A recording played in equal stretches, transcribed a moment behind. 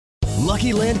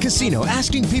Lucky Land Casino,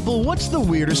 asking people, what's the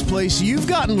weirdest place you've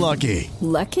gotten lucky?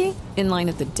 Lucky? In line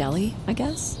at the deli, I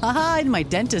guess? Aha, in my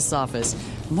dentist's office.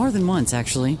 More than once,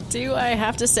 actually. Do I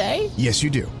have to say? Yes, you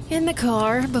do. In the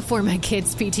car before my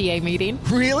kids' PTA meeting.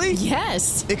 Really?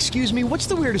 Yes. Excuse me, what's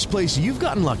the weirdest place you've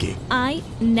gotten lucky? I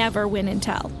never win and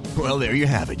tell. Well, there you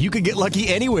have it. You can get lucky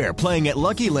anywhere, playing at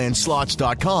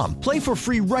LuckyLandSlots.com. Play for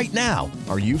free right now.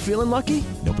 Are you feeling lucky?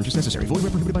 No purchase necessary. Void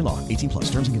where prohibited by law. 18+.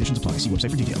 Terms and conditions apply. See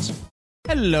website for details.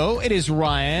 Hello, it is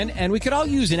Ryan, and we could all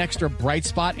use an extra bright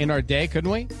spot in our day, couldn't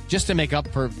we? Just to make up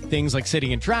for things like sitting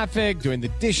in traffic, doing the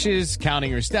dishes, counting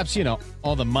your steps, you know,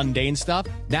 all the mundane stuff.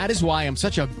 That is why I'm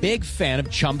such a big fan of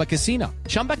Chumba Casino.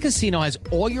 Chumba Casino has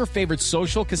all your favorite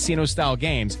social casino-style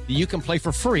games that you can play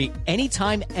for free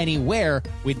anytime, anywhere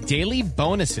with daily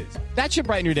bonuses. That should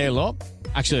brighten your day a little.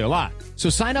 Actually, a lot.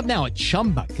 So sign up now at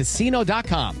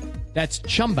ChumbaCasino.com. That's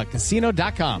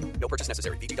ChumbaCasino.com. No purchase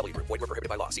necessary. VGW Group. Void where prohibited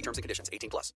by law. See terms and conditions.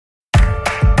 18+.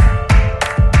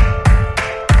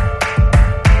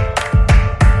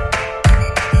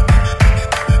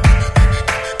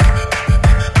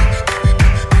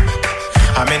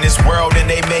 I'm in this world and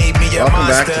they made me a Welcome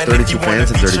monster. back to 32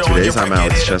 Fans in 32 Days. I'm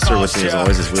Alex Chester. With me as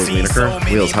always is Wheels Wienerker.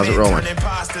 Wheels, how's it rolling?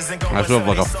 I still have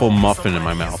like a full muffin in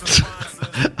my mouth.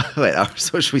 Wait,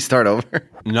 so should we start over?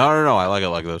 No. I like it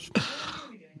like this.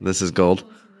 This is gold.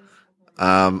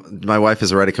 My wife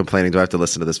is already complaining. Do I have to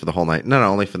listen to this for the whole night? No,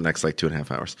 only for the next like 2.5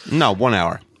 hours. No, 1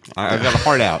 hour. I got a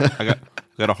hard out. I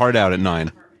got a hard out at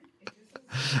 9.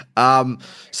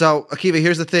 So, Akiva,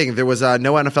 here's the thing. There was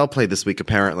no NFL play this week,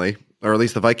 apparently, or at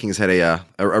least the Vikings had a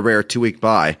rare 2-week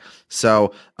bye.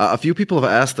 So, a few people have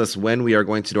asked us when we are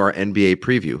going to do our NBA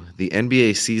preview. The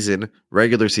NBA season,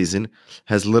 regular season,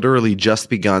 has literally just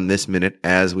begun this minute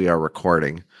as we are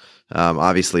recording.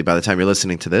 Obviously, by the time you're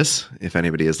listening to this, if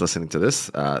anybody is listening to this,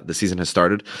 the season has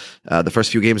started. The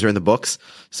first few games are in the books.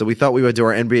 So we thought we would do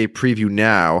our NBA preview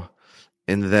now.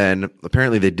 And then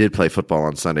apparently they did play football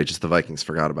on Sunday, just the Vikings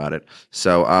forgot about it.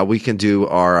 So we can do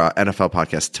our NFL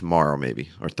podcast tomorrow, maybe,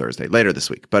 or Thursday, later this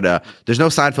week. But there's no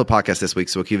Seinfeld podcast this week,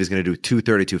 so Akiva's going to do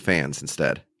 232 Fans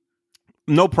instead.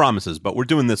 No promises, but we're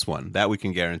doing this one. That we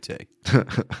can guarantee.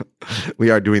 We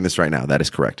are doing this right now. That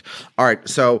is correct. All right.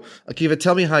 So, Akiva,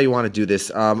 tell me how you want to do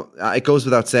this. It goes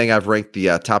without saying I've ranked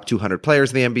the top 200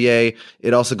 players in the NBA.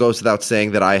 It also goes without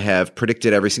saying that I have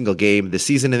predicted every single game this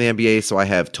season in the NBA. So I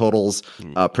have totals,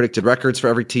 predicted records for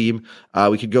every team.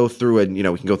 We could go through and,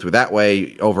 we can go through that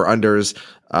way, over unders.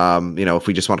 If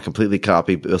we just want to completely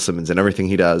copy Bill Simmons and everything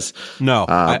he does. No,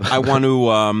 I want to,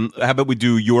 how about we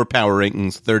do your power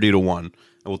rankings 30-1, and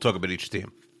we'll talk about each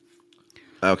team.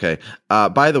 Okay.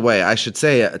 By the way, I should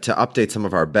say to update some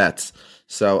of our bets.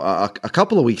 So a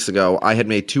couple of weeks ago, I had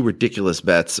made 2 ridiculous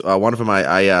bets. One of them,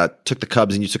 I took the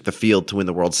Cubs and you took the field to win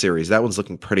the World Series. That one's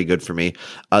looking pretty good for me.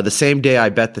 The same day, I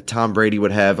bet that Tom Brady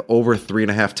would have over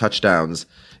 3.5 touchdowns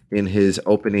in his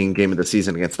opening game of the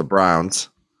season against the Browns.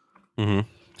 Mm-hmm.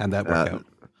 And that worked out.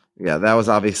 Yeah, that was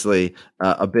obviously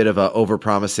a bit of a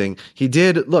overpromising. He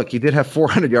did have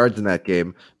 400 yards in that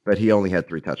game, but he only had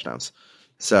 3 touchdowns.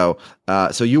 So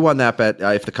you won that bet.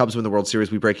 If the Cubs win the World Series,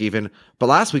 we break even. But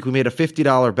last week we made a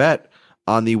 $50 bet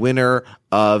on the winner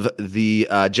of the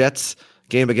Jets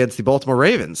game against the Baltimore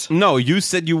Ravens. No, you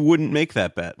said you wouldn't make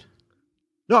that bet.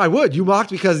 No, I would. You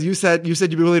mocked because you said you'd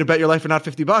be willing to bet your life for not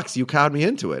 $50. You cowed me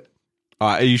into it.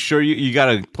 Are you sure you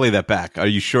got to play that back? Are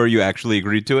you sure you actually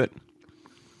agreed to it?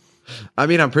 I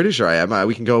mean, I'm pretty sure I am.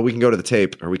 We can go to the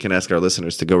tape, or we can ask our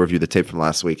listeners to go review the tape from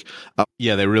last week.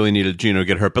 Yeah, they really needed Gino to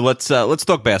get hurt, but let's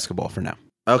talk basketball for now.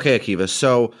 Okay, Akiva.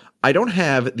 So I don't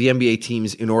have the NBA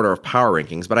teams in order of power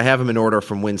rankings, but I have them in order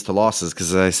from wins to losses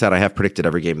because, as I said, I have predicted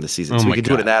every game of the season. So we can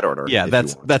do it in that order. Yeah,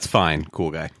 that's fine.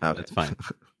 Cool guy. Okay. That's fine.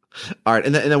 All right,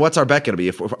 and then what's our bet going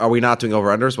to be? Are we not doing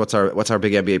over-unders? What's our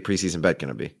big NBA preseason bet going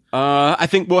to be? I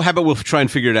think how about we'll try and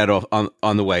figure that out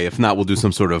on the way. If not, we'll do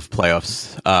some sort of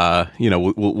playoffs.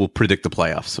 We'll predict the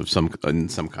playoffs of some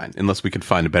kind, unless we can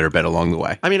find a better bet along the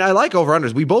way. I mean, I like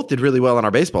over-unders. We both did really well on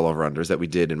our baseball over-underers that we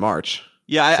did in March.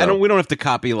 Yeah, we don't have to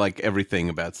copy like everything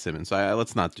about Simmons. So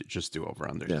let's not just do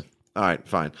over-unders. Yeah. All right,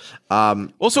 fine.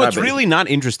 Also, it's really not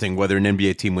interesting whether an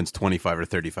NBA team wins 25 or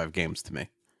 35 games to me.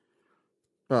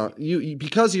 Well,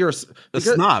 because you're a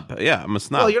snob. Yeah, I'm a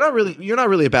snob. Well, you're not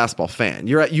really a basketball fan.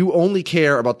 You only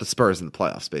care about the Spurs in the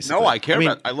playoffs, basically. No,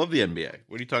 I love the NBA.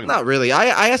 What are you talking about? Not really.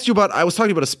 I asked you about. I was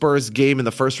talking about a Spurs game in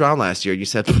the first round last year. You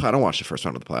said I don't watch the first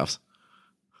round of the playoffs.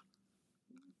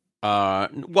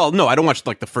 Well, no, I don't watch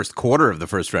like the first quarter of the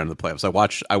first round of the playoffs.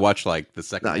 I watch like the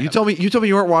second. No, you told me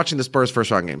you weren't watching the Spurs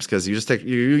first round games because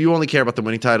you only care about the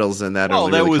winning titles and that. Well,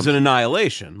 that was an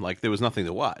annihilation. Like there was nothing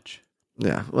to watch.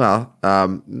 Yeah, well,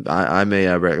 I'm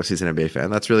a regular season NBA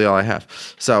fan. That's really all I have.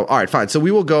 So, all right, fine. So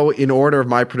we will go in order of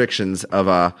my predictions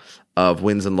of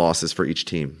wins and losses for each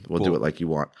team. We'll do it like you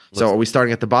want. So are we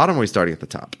starting at the bottom or are we starting at the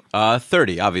top?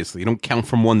 30, obviously. You don't count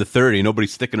from 1 to 30.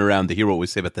 Nobody's sticking around to hear what we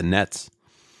say about the Nets.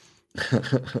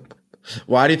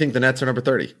 Why do you think the Nets are number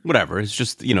 30? Whatever. It's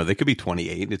just, they could be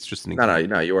 28. It's just an example.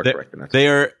 No, you are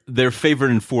correct. They're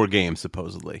favored in 4 games,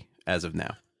 supposedly, as of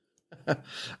now.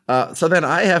 So then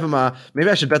I have them. Maybe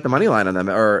I should bet the money line on them,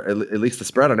 or at least the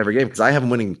spread on every game, because I have them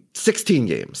winning 16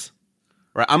 games.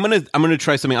 Right. I'm gonna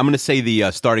try something. I'm gonna say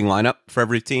the starting lineup for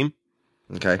every team.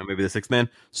 Okay. Maybe the 6th man.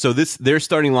 So their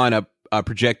starting lineup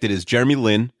projected is Jeremy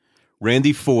Lin,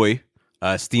 Randy Foye,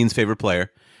 Steen's favorite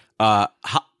player,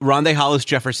 Rondé Hollis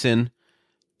Jefferson,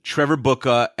 Trevor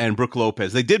Booker, and Brook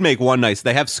Lopez. They did make one nice.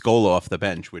 They have Scola off the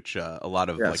bench, which a lot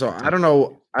of so I don't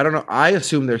know. I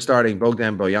assume they're starting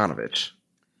Bogdan Bojanovic.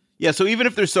 Yeah, so even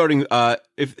if they're starting,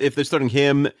 if they're starting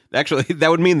him, actually that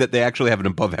would mean that they actually have an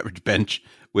above average bench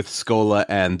with Scola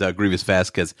and Grievous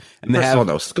Vasquez. And First of all,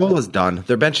 no, Scola's done.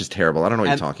 Their bench is terrible. I don't know what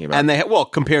you're talking about. And they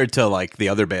compared to like the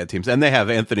other bad teams, and they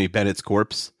have Anthony Bennett's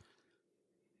corpse.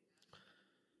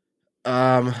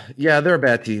 Yeah, they're a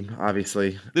bad team.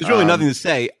 Obviously, there's really nothing to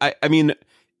say. I mean,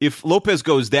 if Lopez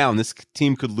goes down, this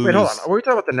team could lose. Wait, hold on. Were we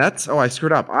talking about the Nets? Oh, I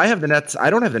screwed up. I have the Nets. I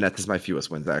don't have the Nets as my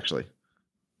fewest wins, actually.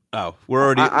 Oh, we're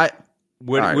already.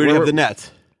 Where do you have the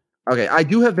Nets? Okay, I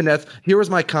do have the Nets. Here was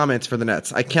my comments for the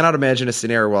Nets. I cannot imagine a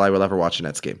scenario where I will ever watch a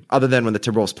Nets game, other than when the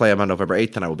Timberwolves play them on November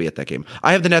 8th, and I will be at that game.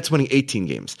 I have the Nets winning 18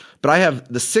 games, but I have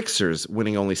the Sixers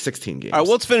winning only 16 games. All right,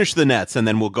 well, let's finish the Nets, and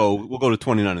then we'll go to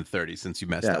 29 and 30 since you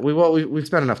messed up. We've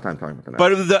spent enough time talking about the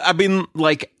Nets. But I mean,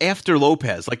 like after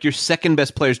Lopez, like your second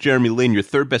best player is Jeremy Lin, your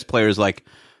third best player is like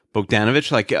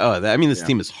Bogdanovic. Like, this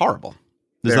team is horrible.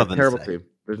 There's nothing terrible to say. Team.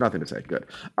 There's nothing to say. Good.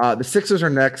 The Sixers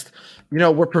are next.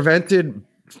 We're prevented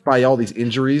by all these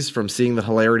injuries from seeing the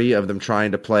hilarity of them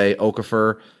trying to play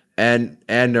Okafor and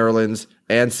Nerlens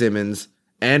and Simmons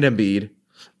and Embiid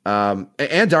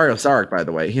and Dario Saric, by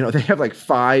the way. They have like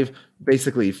 5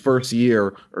 basically first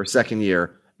year or second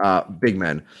year big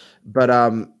men. But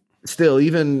still,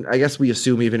 even I guess we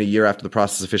assume even a year after the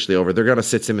process is officially over, they're going to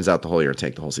sit Simmons out the whole year and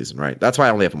tank the whole season, right? That's why I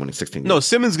only have him winning 16 games. No,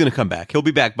 Simmons is going to come back. He'll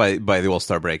be back by the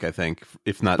All-Star break, I think,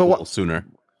 if not a little sooner.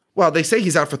 Well, they say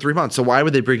he's out for 3 months, so why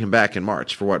would they bring him back in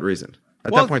March? For what reason?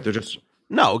 At that point, they're just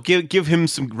give him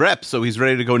some reps so he's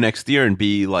ready to go next year and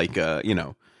be like a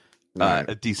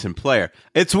decent player.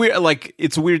 It's weird.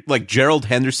 Like Gerald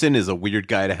Henderson is a weird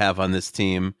guy to have on this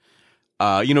team.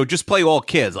 Just play all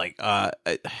kids.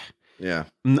 Yeah,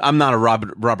 I'm not a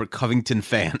Robert Covington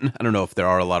fan. I don't know if there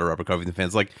are a lot of Robert Covington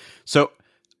fans.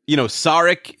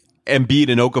 Saric, Embiid,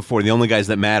 and Okafor are the only guys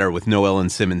that matter with Noel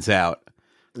and Simmons out.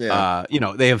 Yeah.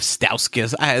 They have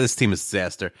Stauskas. This team is a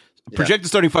disaster. Projected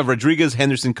starting 5: Rodriguez,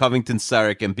 Henderson, Covington,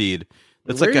 Saric, Embiid.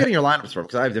 Where are you getting your lineups from?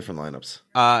 Because I have different lineups.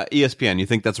 ESPN. You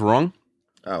think that's wrong?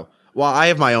 Oh. Well, I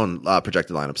have my own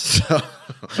projected lineups, so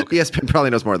ESPN probably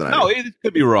knows more than I do. No, it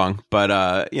could be wrong,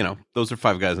 but those are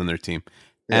 5 guys on their team.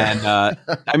 Yeah.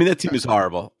 And that team is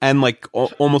horrible and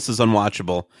almost as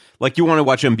unwatchable. Like you want to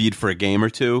watch Embiid for a game or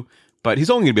two, but he's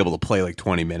only going to be able to play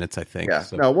 20 minutes, I think. Yeah.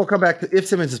 So. No, we'll come back if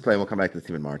Simmons is playing. We'll come back to the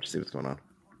team in March, see what's going on.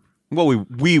 Well,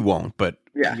 we won't, but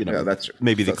that's true.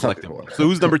 Maybe the collective. So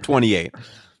who's number 28?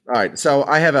 All right. So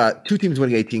I have 2 teams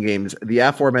winning 18 games: the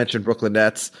aforementioned Brooklyn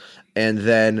Nets, and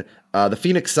then the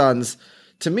Phoenix Suns.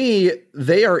 To me,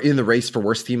 they are in the race for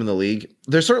worst team in the league.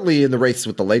 They're certainly in the race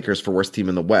with the Lakers for worst team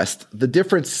in the West. The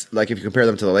difference, if you compare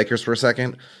them to the Lakers for a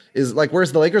second, is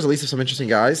whereas the Lakers at least have some interesting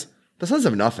guys, the Suns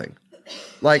have nothing.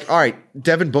 All right,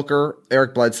 Devin Booker,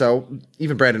 Eric Bledsoe,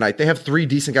 even Brandon Knight, they have 3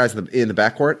 decent guys in the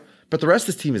backcourt, but the rest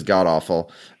of this team is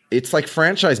god-awful. It's like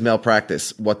franchise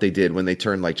malpractice what they did when they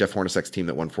turned Jeff Hornacek's team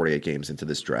that won 48 games into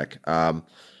this dreck.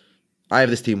 I have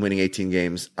this team winning 18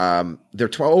 games. Their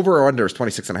over or under is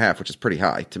 26.5, which is pretty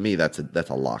high. To me, that's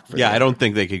a lock for them. I don't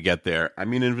think they could get there. I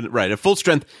mean, right, at full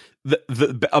strength,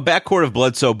 a backcourt of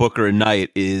Bledsoe, Booker, and Knight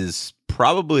is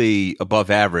probably above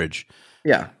average.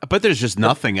 Yeah. But there's just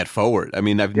nothing at forward. I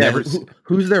mean, I've never...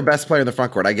 Who's their best player in the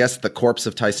front court? I guess the corpse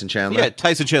of Tyson Chandler. Yeah,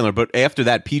 Tyson Chandler. But after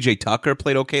that, PJ Tucker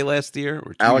played okay last year.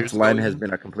 Or Alex Len has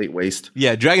been a complete waste.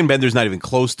 Yeah, Dragon Bender's not even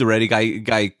close to ready.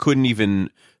 Guy couldn't even...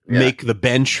 make the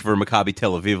bench for Maccabi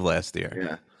Tel Aviv last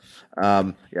year.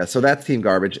 Yeah. So that's team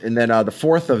garbage. And then the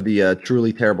fourth of the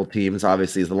truly terrible teams,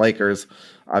 obviously, is the Lakers.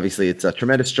 Obviously, it's a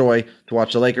tremendous joy to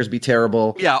watch the Lakers be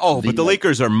terrible. Yeah. But the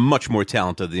Lakers are much more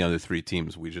talented than the other 3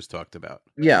 teams we just talked about.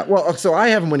 Yeah. Well, so I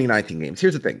have them winning 19 games.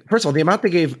 Here's the thing. First of all, the amount they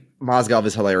gave Mozgov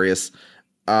is hilarious.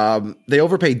 They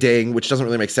overpaid Deng, which doesn't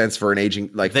really make sense for an aging,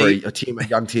 like for a team, a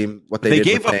young team. What they did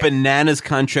gave with a Deng. bananas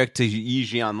contract to Yi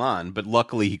Jianlan, but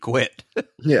luckily he quit.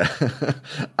 Yeah.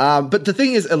 But the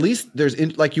thing is, at least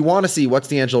like you want to see what's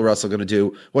D'Angelo Russell going to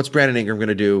do, what's Brandon Ingram going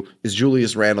to do, is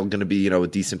Julius Randle going to be a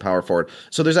decent power forward.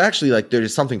 So there's actually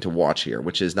there's something to watch here,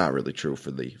 which is not really true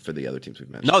for the other teams we've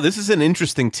mentioned. No, this is an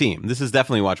interesting team. This is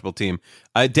definitely a watchable team.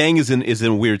 Deng is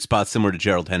in a weird spot, similar to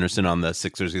Gerald Henderson on the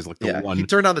Sixers. He's like the one. He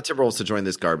turned on the Timberwolves to join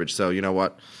this garbage. So you know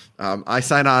what? I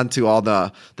sign on to all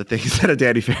the things that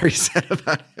Danny Ferry said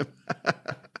about him.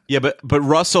 Yeah, but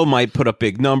Russell might put up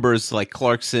big numbers. Like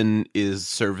Clarkson is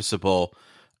serviceable.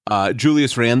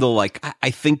 Julius Randle, I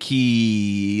think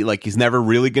he's never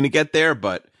really going to get there,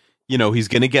 but he's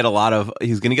going to get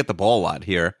the ball a lot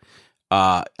here.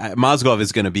 Mozgov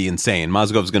is going to be insane.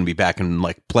 Mozgov is going to be back and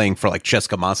playing for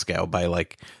CSKA Moscow by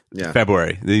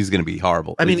February. He's going to to be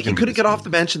horrible. I mean, he couldn't get off the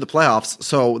bench in the playoffs,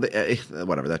 so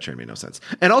whatever. That trade made no sense.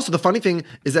 And also, the funny thing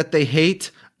is that they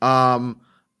hate,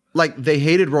 they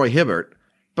hated Roy Hibbert,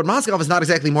 but Mozgov is not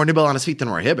exactly more nimble on his feet than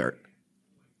Roy Hibbert.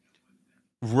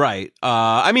 Right.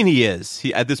 I mean, he is.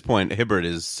 At this point, Hibbert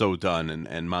is so done,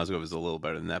 and Mozgov is a little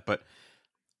better than that. But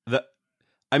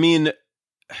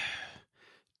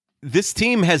this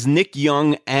team has Nick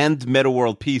Young and Metta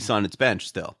World Peace on its bench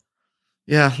still.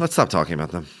 Yeah, let's stop talking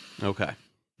about them. Okay.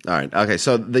 All right. Okay.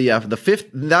 So the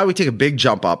fifth. Now we take a big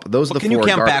jump up. Those are the can four. Can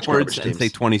you count garbage backwards and teams. say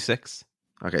 26?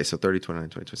 Okay. So 30, 29,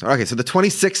 20, 27. Okay. So the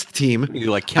 26th team.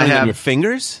 You counting on your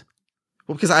fingers?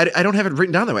 Well, because I don't have it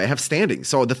written down that way. I have standing.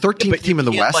 So the 13th team in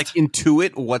the West.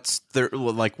 Intuit what's there?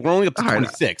 We're only up to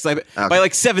 26. Okay. By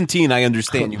 17, I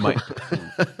understand you might.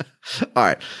 All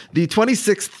right. The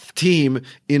 26th team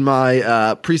in my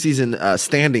preseason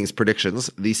standings predictions,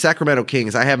 the Sacramento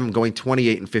Kings, I have them going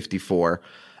 28-54.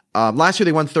 Last year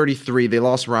they won 33. They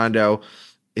lost Rondo.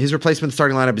 His replacement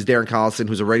starting lineup is Darren Collison,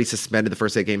 who's already suspended the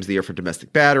first 8 games of the year for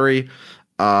domestic battery.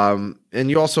 And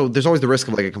there's always the risk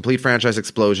of a complete franchise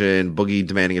explosion, Boogie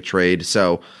demanding a trade.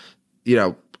 So,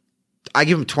 I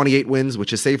give them 28 wins,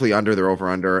 which is safely under their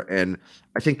over-under. And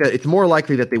I think that it's more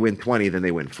likely that they win 20 than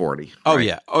they win 40. Oh, right?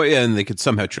 yeah. Oh, yeah. And they could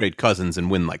somehow trade Cousins and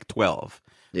win 12.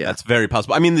 Yeah. That's very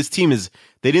possible. I mean, this team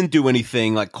they didn't do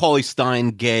anything Cauley Stein,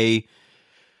 Gay.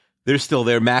 They're still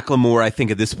there. McLemore, I think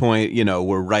at this point,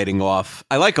 we're writing off.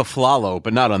 I like Aflalo,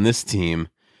 but not on this team.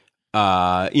 He's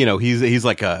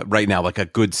right now a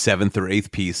good 7th or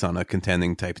 8th piece on a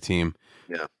contending type team.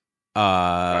 Yeah.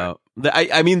 Right.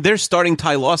 I mean, they're starting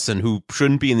Ty Lawson, who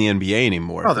shouldn't be in the NBA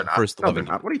anymore. No, they're not. First 11.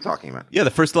 They're not. What are you talking about? Yeah, the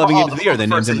first 11 games of the year. They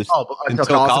named him until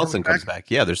Collison comes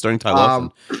back. Yeah, they're starting Ty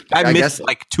Lawson. I missed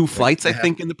 2 flights, I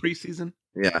think, in the preseason.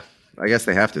 Yeah. I guess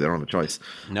they have to. They don't have a choice.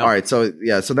 No. All right. So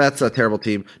that's a terrible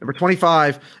team. Number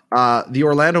 25, the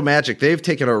Orlando Magic. They've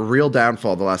taken a real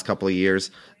downfall the last couple of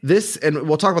years. And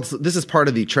we'll talk about this. This is part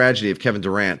of the tragedy of Kevin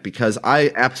Durant, because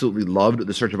I absolutely loved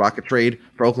the Serge Ibaka trade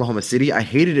for Oklahoma City. I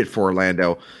hated it for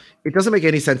Orlando. It doesn't make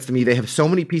any sense to me. They have so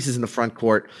many pieces in the front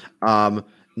court. I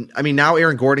mean, now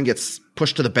Aaron Gordon gets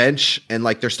pushed to the bench, and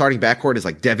their starting backcourt is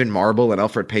Devin Marble and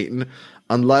Elfrid Payton.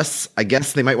 Unless, I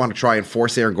guess they might want to try and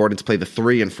force Aaron Gordon to play the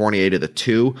 3 and Fournier to the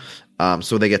 2,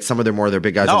 so they get some of their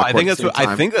big guys. No, on the court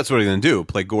I think that's what they're going to do.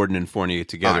 Play Gordon and Fournier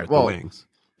together at the wings.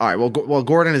 All right. Well,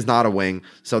 Gordon is not a wing,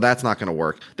 so that's not going to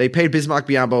work. They paid Bismack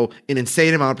Biyombo an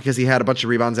insane amount because he had a bunch of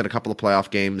rebounds in a couple of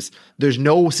playoff games. There's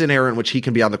no scenario in which he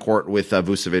can be on the court with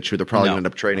Vucevic, who they're probably going to end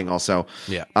up trading also.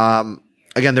 Yeah.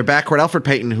 Again, their backcourt, Elfrid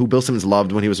Payton, who Bill Simmons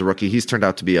loved when he was a rookie, he's turned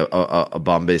out to be a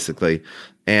bum, basically.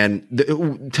 And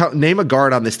name a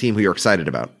guard on this team who you're excited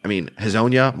about. I mean,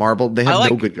 Hazonia, Marble, they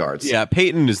have no good guards. Yeah,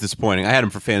 Payton is disappointing. I had him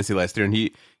for fantasy last year, and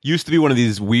he used to be one of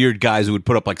these weird guys who would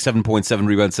put up 7.7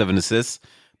 rebounds, 7 assists,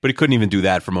 but he couldn't even do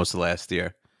that for most of last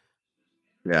year.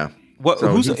 Yeah.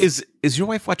 Is your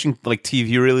wife watching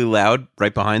TV really loud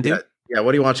right behind you? Yeah.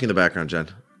 What are you watching in the background, Jen?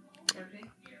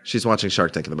 She's watching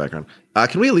Shark Tank in the background.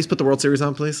 Can we at least put the World Series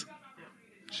on, please?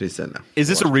 She said no. Is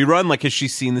this a rerun? Has she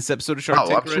seen this episode of Shark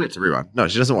Tank? Oh, I'm sure it's a rerun. No,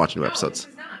 she doesn't watch new episodes.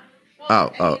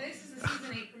 Oh.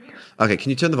 Okay, can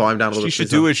you turn the volume down a little bit? She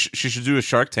should do a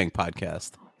Shark Tank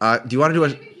podcast. Do you want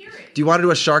to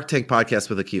do a Shark Tank podcast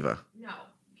with Akiva? No.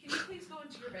 Can you please go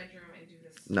into your bedroom and do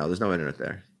this? No, there's no internet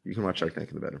there. You can watch Shark Tank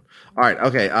in the bedroom. All right.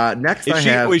 Okay. Next,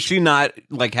 was she not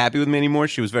happy with me anymore?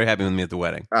 She was very happy with me at the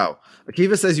wedding. Oh,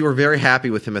 Akiva says you were very happy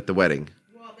with him at the wedding.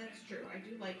 Well, that's true. I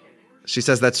do like him. She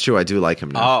says that's true. I do like him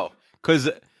now. Oh, because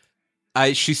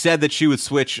she said that she would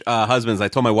switch husbands. I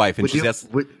told my wife, and she's asked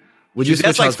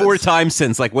 4 times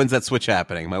since. When's that switch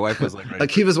happening? My wife was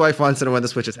Akiva's wife wants to know when the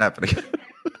switch is happening.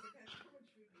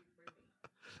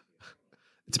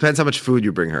 Depends how much food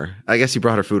you bring her. I guess you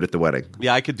brought her food at the wedding.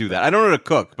 Yeah, I could do that. I don't know how to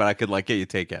cook, but I could get you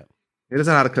takeout. He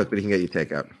doesn't know how to cook, but he can get you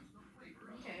takeout.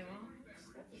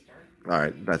 All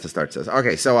right, that's a start. Says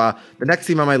okay. So the next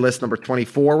team on my list, number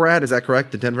 24, we're at. Is that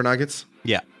correct? The Denver Nuggets.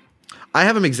 Yeah, I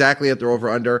have them exactly at their over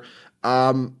under.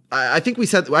 I think we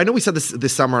said. I know we said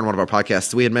this summer on one of our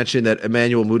podcasts. We had mentioned that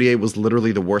Emmanuel Mudiay was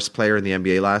literally the worst player in the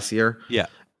NBA last year. Yeah.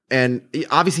 And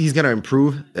obviously he's going to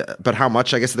improve, but how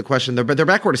much, I guess, is the question. Their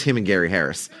backcourt is him and Gary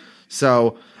Harris.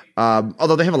 So,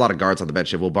 although they have a lot of guards on the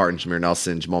bench, they have Will Barton, Jameer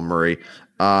Nelson, Jamal Murray.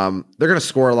 They're going to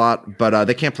score a lot, but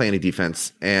they can't play any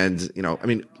defense. And,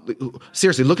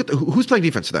 seriously, look at who's playing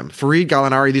defense for them. Fareed,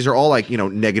 Gallinari, these are all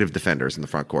negative defenders in the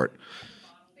front court.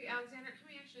 Wait, Alexander, can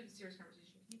we actually have a serious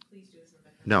conversation? Can you please do this in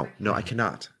the bedroom? No, I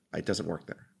cannot. It doesn't work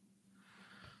there.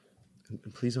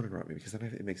 And please don't interrupt me because then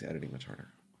it makes editing much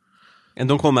harder. And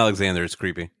don't call him Alexander. It's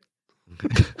creepy.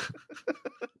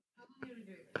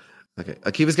 Okay.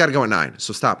 Akiva's got to go at 9.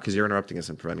 So stop because you're interrupting us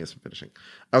and preventing us from finishing.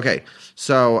 Okay.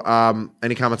 So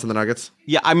any comments on the Nuggets?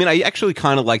 Yeah, I mean, I actually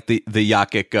kind of like the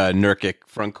Jokic, Nurkic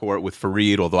front court with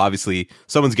Fareed, although obviously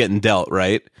someone's getting dealt,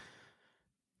 right?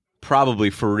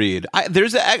 Probably Fareed.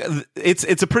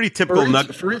 It's a pretty typical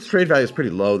Nuggets. Fareed's trade value is pretty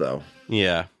low, though.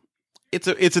 Yeah. It's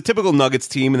a typical Nuggets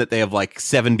team in that they have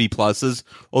 7 B pluses.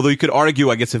 Although you could argue,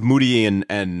 I guess, if Moody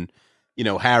and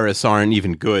Harris aren't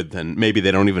even good, then maybe they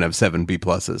don't even have 7 B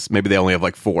pluses. Maybe they only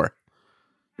have 4.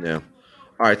 Yeah. All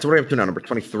right. So what are we up to now? Number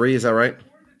 23, is that right?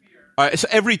 All right. So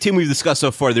every team we've discussed so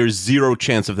far, there's 0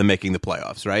 chance of them making the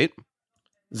playoffs, right?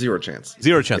 0 chance.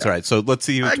 0 chance. Yeah. All right. So let's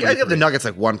see. I give the Nuggets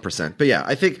 1%, but yeah,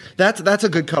 I think that's a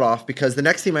good cutoff because the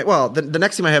next team, the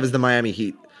next team I have is the Miami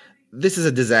Heat. This is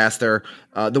a disaster.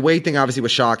 The Wade thing obviously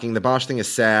was shocking. The Bosch thing is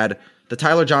sad. The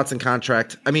Tyler Johnson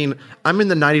contract. I mean, I'm in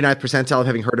the 99th percentile of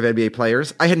having heard of NBA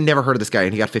players. I had never heard of this guy,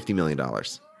 and he got $50 million.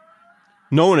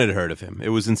 No one had heard of him. It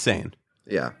was insane.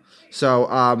 Yeah.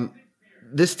 So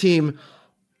this team,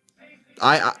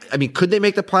 I mean, could they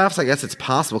make the playoffs? I guess it's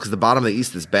possible because the bottom of the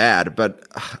East is bad, but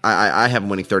I have them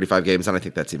winning 35 games, and I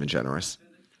think that's even generous.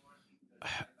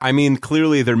 I mean,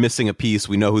 clearly they're missing a piece.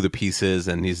 We know who the piece is,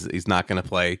 and he's not going to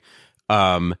play.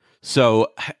 So,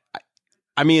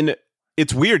 I mean,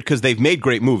 it's weird because they've made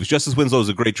great moves. Justice Winslow is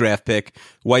a great draft pick.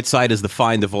 Whiteside is the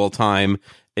find of all time,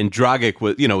 and Dragic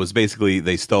was basically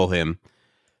they stole him.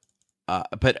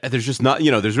 But there's just not,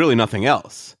 there's really nothing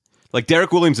else.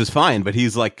 Derek Williams is fine, but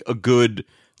he's a good,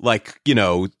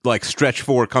 stretch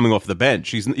four coming off the bench.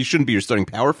 He shouldn't be your starting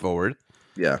power forward.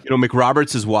 Yeah.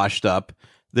 McRoberts is washed up.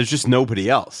 There's just nobody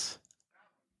else.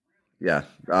 Yeah.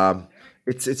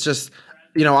 It's just,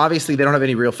 obviously they don't have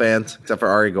any real fans except for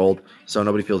Ari Gold, so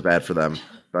nobody feels bad for them.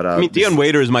 But I mean, Dion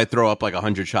Waiters might throw up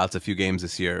 100 shots a few games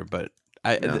this year, but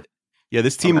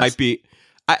this team might be.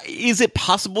 Is it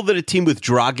possible that a team with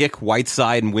Dragic,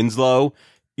 Whiteside, and Winslow,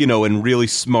 and really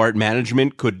smart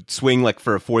management could swing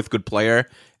for a fourth good player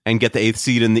and get the 8th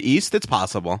seed in the East? It's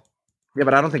possible. Yeah,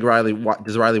 but I don't think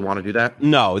does Riley want to do that?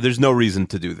 No, there's no reason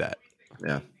to do that.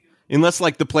 Yeah. Unless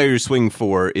the player you're swinging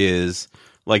for is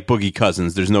Boogie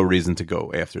Cousins, there's no reason to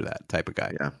go after that type of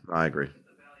guy. Yeah, I agree.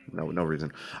 No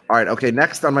reason. All right. Okay.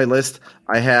 Next on my list,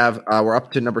 I have we're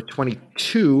up to number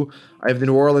 22. I have the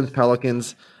New Orleans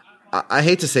Pelicans. I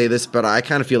hate to say this, but I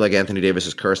kind of feel like Anthony Davis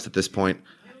is cursed at this point.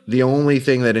 The only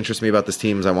thing that interests me about this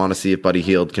team is I want to see if Buddy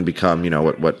Hield can become,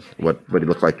 what he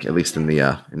looked like at least in the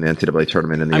NCAA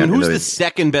tournament. Who's the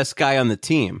second best guy on the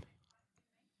team?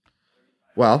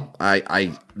 Well,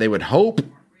 they would hope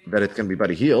that it's going to be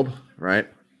Buddy Hield, right?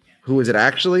 Who is it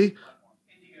actually?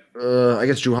 I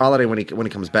guess Drew Holiday when he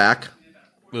comes back,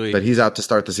 but he's out to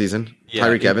start the season. Yeah,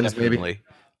 Tyreek Evans, definitely.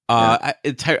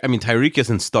 Maybe. Tyreek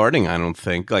isn't starting. I don't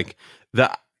think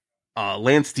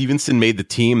Lance Stevenson made the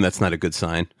team. That's not a good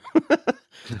sign.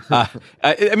 I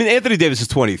mean, Anthony Davis is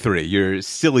 23. You're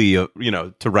silly,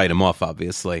 to write him off,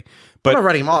 obviously. But I'm not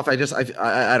writing him off. I feel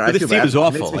this team is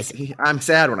awful. I'm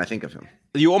sad when I think of him.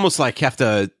 You almost have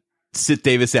to sit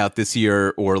Davis out this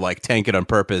year or tank it on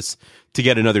purpose to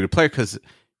get another good player because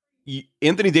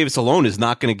Anthony Davis alone is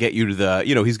not going to get you to the.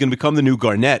 He's going to become the new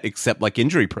Garnett, except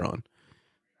injury prone.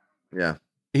 Yeah.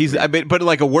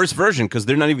 But a worse version because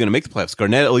they're not even going to make the playoffs.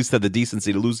 Garnett at least had the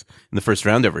decency to lose in the first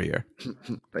round every year.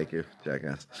 Thank you,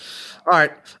 jackass. All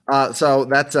right, so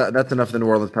that's enough of the New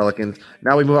Orleans Pelicans.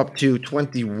 Now we move up to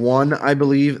 21, I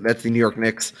believe. That's the New York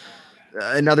Knicks.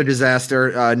 Another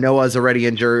disaster. Noah's already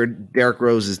injured. Derrick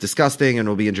Rose is disgusting and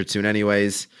will be injured soon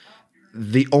anyways.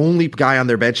 The only guy on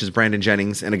their bench is Brandon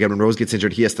Jennings, and again, when Rose gets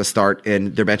injured, he has to start,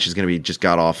 and their bench is going to be just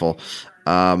god-awful.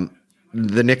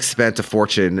 The Knicks spent a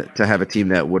fortune to have a team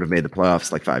that would have made the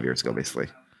playoffs 5 years ago, basically.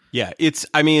 Yeah, it's.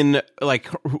 I mean, like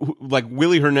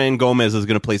Willie Hernan Gomez is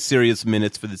going to play serious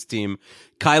minutes for this team.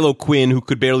 Kylo Quinn, who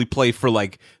could barely play for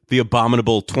like the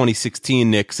abominable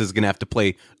 2016 Knicks, is going to have to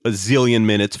play a zillion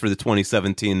minutes for the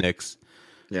 2017 Knicks.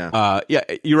 Yeah,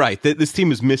 you're right. This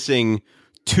team is missing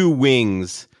two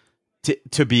wings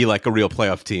to be like a real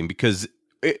playoff team, because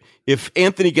if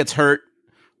Anthony gets hurt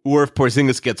or if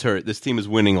Porzingis gets hurt, this team is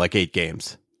winning like 8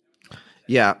 games.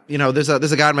 Yeah, there's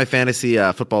a guy in my fantasy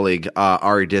football league,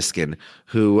 Ari Diskin,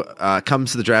 who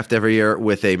comes to the draft every year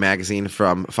with a magazine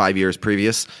from 5 years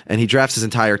previous, and he drafts his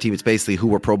entire team. It's basically who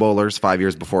were Pro Bowlers 5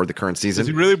 years before the current season. Does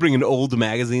he really bring an old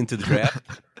magazine to the draft?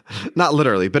 Not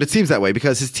literally, but it seems that way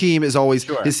because his team is always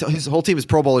his whole team is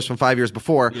Pro Bowlers from 5 years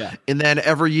before, and then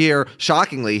every year,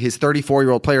 shockingly, his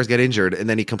 34-year-old players get injured, and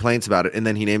then he complains about it, and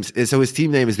then he names so his team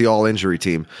name is the All Injury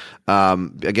Team,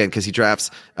 again because he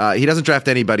drafts he doesn't draft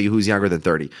anybody who's younger than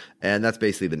 30, and that's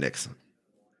basically the Knicks.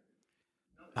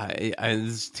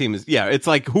 This team is it's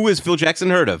like, who is Phil Jackson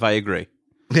heard of? I agree.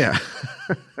 Yeah.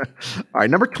 All right,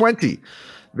 number 20.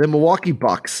 The Milwaukee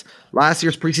Bucks. Last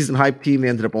year's preseason hype team, they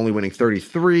ended up only winning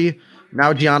 33.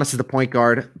 Now Giannis is the point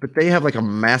guard, but they have like a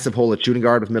massive hole at shooting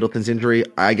guard with Middleton's injury.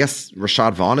 I guess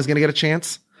Rashad Vaughn is going to get a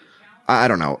chance. I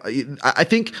don't know. I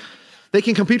think they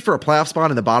can compete for a playoff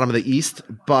spot in the bottom of the East,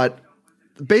 but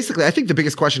basically I think the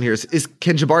biggest question here is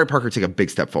can Jabari Parker take a big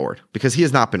step forward? Because he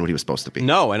has not been what he was supposed to be.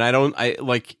 No, and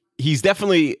he's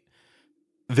definitely...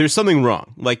 There's something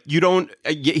wrong. Like, you don't...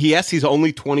 Yes, he's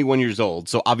only 21 years old,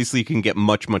 so obviously he can get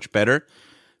much, much better.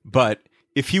 But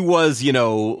if he was,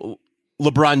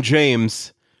 LeBron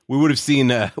James, we would have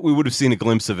seen a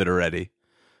glimpse of it already.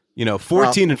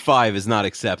 14-5 is not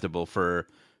acceptable for,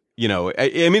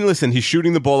 I mean, listen, he's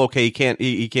shooting the ball okay.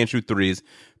 He can't shoot threes,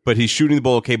 but he's shooting the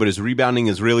ball okay, but his rebounding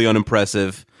is really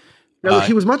unimpressive. Yeah, look,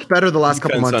 he was much better the last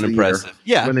couple months of the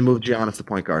year when they moved Giannis to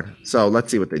point guard. So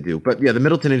let's see what they do. But yeah, the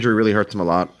Middleton injury really hurts him a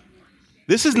lot.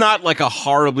 This is not like a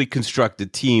horribly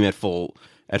constructed team at full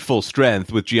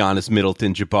strength with Giannis,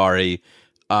 Middleton, Jabari.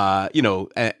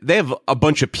 They have a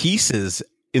bunch of pieces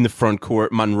in the front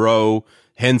court: Monroe,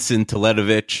 Henson,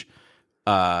 Teletovic.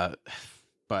 But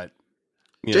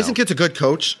Jason Kidd's a good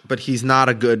coach, but he's not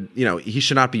a good. He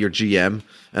should not be your GM.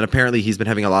 And apparently, he's been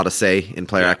having a lot of say in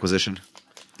player acquisition.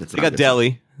 They got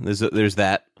Delly. There's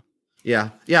that. Yeah.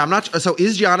 I'm not. So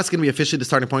is Giannis going to be officially the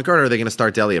starting point guard, or are they going to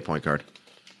start Delly at point guard?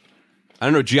 I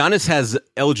don't know. Giannis has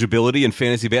eligibility in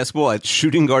fantasy basketball at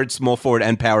shooting guard, small forward,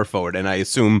 and power forward, and I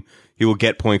assume he will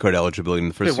get point guard eligibility in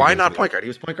the first. Why not point guard? He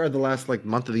was point guard the last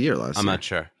month of the year last. I'm year. Not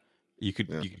sure. You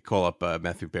could call up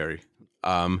Matthew Berry.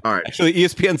 All right. Actually,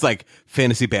 ESPN's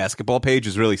fantasy basketball page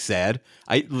is really sad.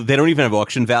 They don't even have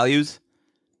auction values.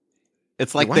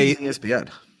 It's like ESPN.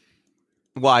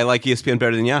 Well, I like ESPN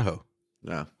better than Yahoo.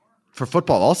 Yeah. For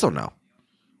football, also no.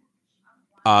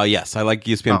 Yes, I like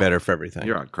ESPN better for everything.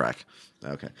 You're on crack.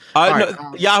 Okay.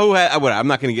 Yahoo. I'm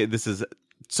not going to get. This is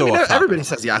so. Everybody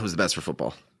says Yahoo's the best for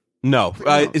football. No,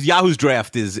 Yahoo's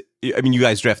draft is. I mean, you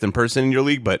guys draft in person in your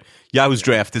league, but Yahoo's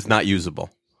draft is not usable.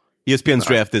 ESPN's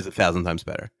draft is 1,000 times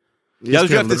better. Yahoo's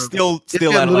draft is still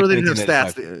out of literally didn't have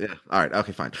stats. Yeah. All right.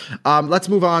 Okay. Fine. Let's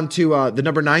move on to the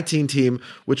number 19 team,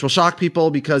 which will shock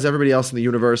people because everybody else in the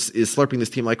universe is slurping this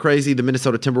team like crazy. The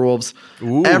Minnesota Timberwolves.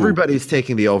 Ooh. Everybody's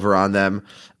taking the over on them.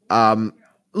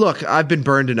 Look, I've been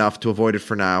burned enough to avoid it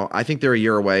for now. I think they're a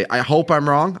year away. I hope I'm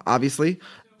wrong, obviously.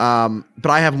 But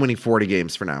I have them winning 40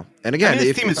 games for now. And again,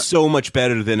 this team is so much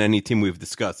better than any team we've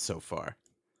discussed so far.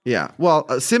 Yeah, well,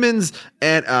 Simmons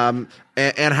and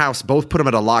House both put them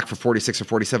at a lock for 46 or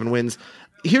 47 wins.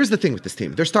 Here's the thing with this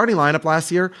team. Their starting lineup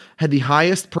last year had the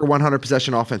highest per 100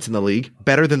 possession offense in the league,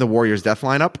 better than the Warriors' death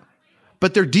lineup.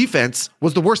 But their defense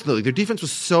was the worst in the league. Their defense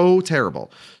was so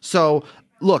terrible. So,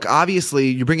 look, obviously,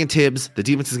 you bring in Tibbs, the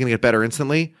defense is going to get better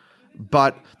instantly.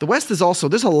 But the West is also,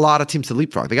 there's a lot of teams to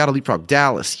leapfrog. They got to leapfrog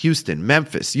Dallas, Houston,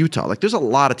 Memphis, Utah. There's a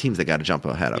lot of teams they got to jump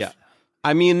ahead of. Yeah.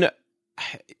 I mean,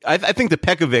 I think the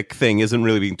Pekovic thing isn't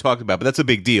really being talked about, but that's a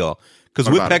big deal because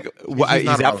with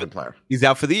he's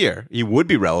out for the year. He would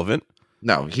be relevant.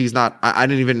 No, he's not. I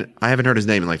haven't heard his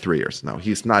name in like 3 years. No,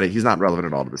 he's not relevant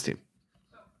at all to this team.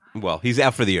 Well, he's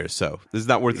out for the year, so this is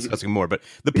not worth discussing more. But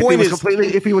the point is,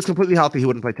 if he was completely healthy, he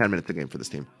wouldn't play 10 minutes a game for this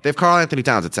team. They have Karl Anthony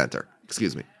Towns at center.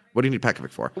 Excuse me. What do you need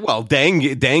Pekovic for? Well, Dang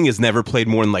has never played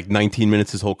more than 19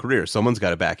 minutes his whole career. Someone's got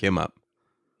to back him up.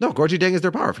 No, Gorgie Deng is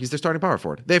their power. He's their starting power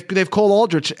forward. They've Cole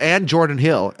Aldrich and Jordan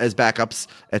Hill as backups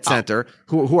at center,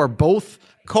 who are both.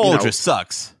 Cole Aldrich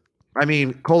sucks. I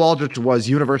mean, Cole Aldrich was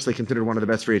universally considered one of the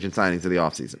best free agent signings of the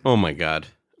offseason. Oh my God,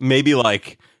 maybe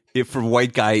if for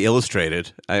White Guy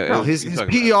Illustrated. His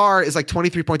PER is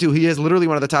 23.2. He is literally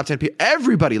one of the top 10.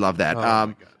 Everybody loved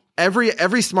that.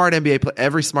 Every smart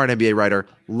NBA writer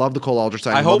loved the Cole Aldrich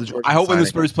signing. I hope when the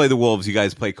Spurs play the Wolves, you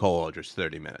guys play Cole Aldrich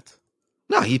 30 minutes.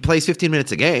 No, he plays 15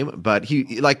 minutes a game, but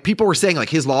people were saying like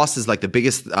his loss is like the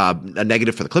biggest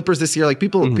negative for the Clippers this year. Like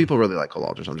people really like Cole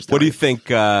Aldrich. I'm just What do you think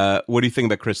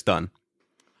about Chris Dunn?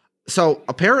 So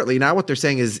apparently now what they're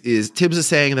saying is Tibbs is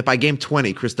saying that by game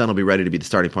 20, Chris Dunn will be ready to be the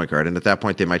starting point guard, and at that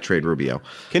point they might trade Rubio.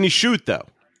 Can he shoot though?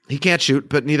 He can't shoot,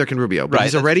 but neither can Rubio. But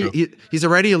he's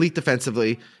already elite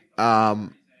defensively.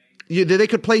 They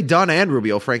could play Dunn and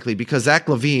Rubio, frankly, because Zach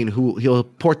LaVine, who he'll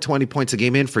pour 20 points a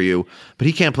game in for you, but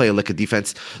he can't play a lick of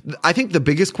defense. I think the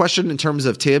biggest question in terms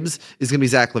of Tibbs is going to be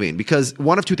Zach LaVine, because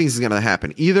one of two things is going to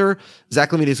happen. Either Zach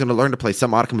LaVine is going to learn to play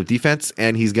some modicum of defense,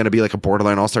 and he's going to be like a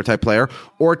borderline all-star type player,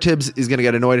 or Tibbs is going to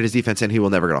get annoyed at his defense, and he will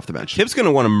never get off the bench. Tibbs going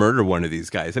to want to murder one of these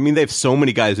guys. I mean, they have so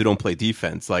many guys who don't play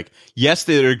defense. Like, yes,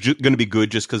 they're going to be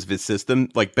good just because of his system,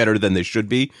 like better than they should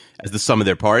be as the sum of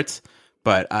their parts,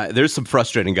 but there's some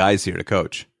frustrating guys here to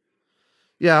coach.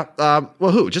 Yeah, well,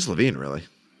 who? Just LaVine, really.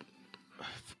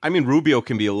 I mean, Rubio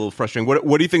can be a little frustrating.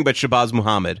 What do you think about Shabazz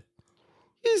Muhammad?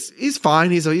 He's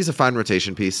fine. He's a fine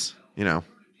rotation piece. You know,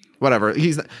 whatever.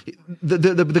 He's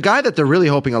the guy that they're really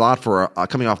hoping a lot for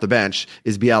coming off the bench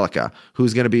is Bjelica,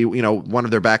 who's going to be one of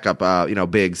their backup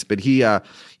bigs. But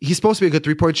he's supposed to be a good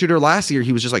 3-point shooter. Last year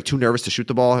he was just like too nervous to shoot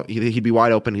the ball. He'd be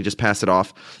wide open. He just passed it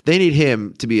off. They need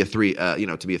him to be a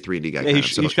 3-and-D guy. Yeah, he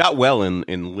shot well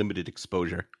in limited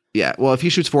exposure. Yeah, well, if he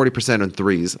shoots 40% on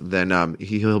threes, then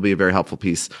he'll be a very helpful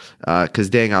piece. Because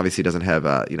Deng obviously doesn't have,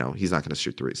 he's not going to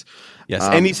shoot threes. Yes,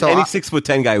 any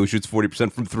 6'10" guy who shoots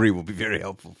 40% from three will be very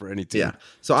helpful for any team. Yeah,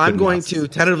 so I'm going to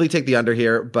tentatively take the under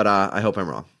here, but I hope I'm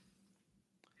wrong.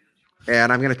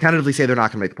 And I'm going to tentatively say they're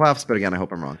not going to make the playoffs, but again, I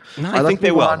hope I'm wrong. No, I think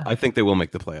they will. I think they will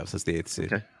make the playoffs. That's the 8th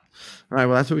seed. Okay. All right,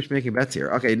 well, that's what we should be making bets here.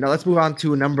 Okay, now let's move on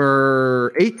to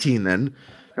number 18 then.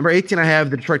 Number 18, I have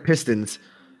the Detroit Pistons.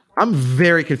 I'm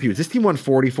very confused. This team won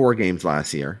 44 games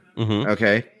last year. Mm-hmm.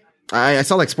 Okay. I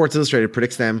saw like Sports Illustrated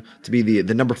predicts them to be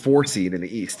the number 4 seed in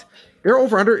the East. Their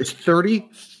over-under is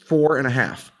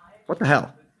 34.5. What the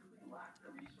hell?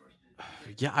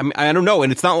 Yeah, I mean, I don't know.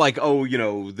 And it's not like,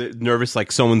 nervous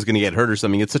like someone's going to get hurt or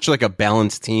something. It's such like a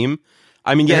balanced team.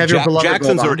 I mean, yeah,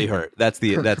 Jackson's already hurt. That's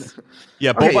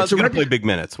yeah. Boban's going to play big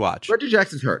minutes. Watch. Reggie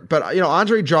Jackson's hurt, but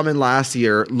Andre Drummond last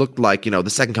year looked like the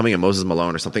second coming of Moses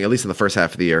Malone or something. At least in the first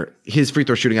half of the year, his free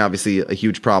throw shooting obviously a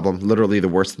huge problem, literally the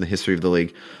worst in the history of the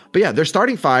league. But yeah, they're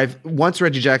starting 5 once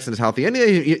Reggie Jackson is healthy. And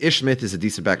Ish Smith is a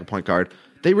decent backup point guard.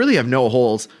 They really have no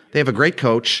holes. They have a great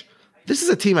coach. This is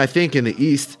a team I think in the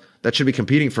East that should be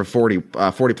competing for 40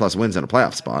 plus wins in a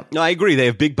playoff spot. No, I agree. They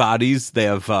have big bodies. They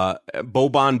have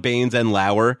Boban, Baines, and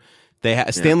Lauer. They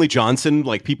have Stanley Johnson.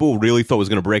 Like people really thought was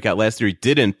going to break out last year. He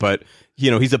didn't, but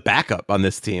he's a backup on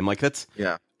this team. Like that's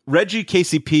Reggie,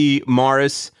 KCP,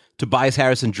 Morris, Tobias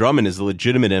Harris, and Drummond is a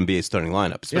legitimate NBA starting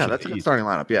lineup. Yeah, that's a good starting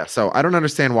lineup. Yeah, so I don't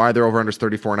understand why they're over under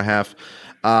 34.5.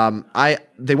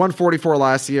 They won 44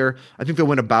 last year. I think they'll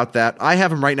win about that. I have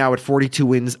them right now at 42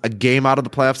 wins, a game out of the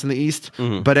playoffs in the East.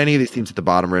 Mm-hmm. But any of these teams at the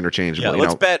bottom are interchangeable.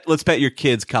 Yeah, let's bet your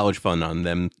kids' college fund on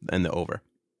them and the over.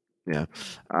 Yeah,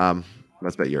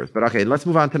 let's bet yours. But okay, let's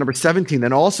move on to number 17.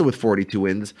 Then also with 42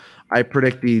 wins, I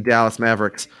predict the Dallas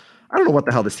Mavericks. I don't know what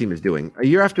the hell this team is doing. A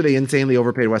year after they insanely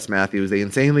overpaid Wes Matthews, they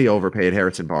insanely overpaid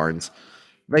Harrison Barnes.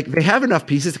 Like they have enough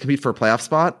pieces to compete for a playoff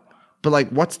spot. But like,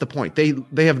 what's the point?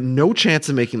 They have no chance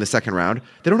of making the second round.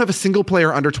 They don't have a single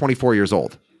player under 24 years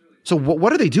old. So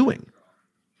what are they doing?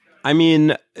 I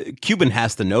mean, Cuban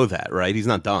has to know that, right? He's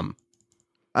not dumb.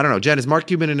 I don't know. Jen, is Mark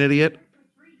Cuban an idiot?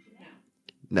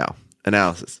 No.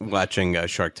 Analysis. Watching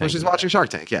Shark Tank. Well, she's watching Shark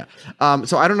Tank, yeah.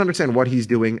 So I don't understand what he's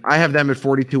doing. I have them at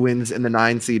 42 wins in the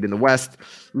 9 seed in the West.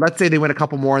 Let's say they win a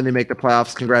couple more and they make the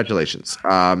playoffs. Congratulations.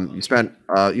 You spent,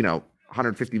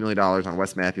 $150 million on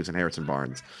Wes Matthews and Harrison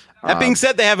Barnes. That being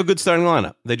said, they have a good starting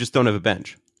lineup. They just don't have a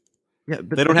bench. Yeah,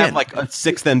 but they don't have like a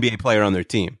 6th NBA player on their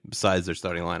team besides their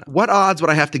starting lineup. What odds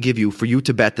would I have to give you for you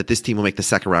to bet that this team will make the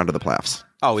second round of the playoffs?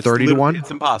 Oh, it's 30-1.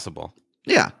 It's impossible.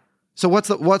 Yeah. So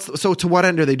so to what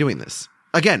end are they doing this?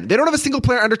 Again, they don't have a single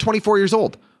player under 24 years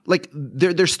old. Like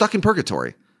they're stuck in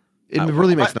purgatory. It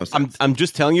really makes no sense. I'm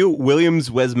just telling you,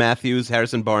 Williams, Wes Matthews,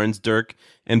 Harrison Barnes, Dirk,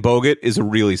 and Bogut is a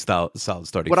really solid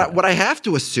starting. What I have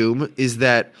to assume is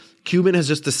that Cuban has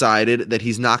just decided that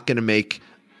he's not going to make.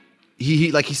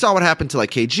 He saw what happened to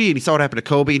like KG and he saw what happened to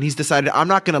Kobe and he's decided I'm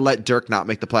not going to let Dirk not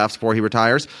make the playoffs before he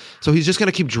retires. So he's just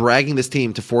going to keep dragging this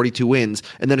team to 42 wins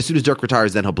and then as soon as Dirk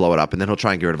retires, then he'll blow it up and then he'll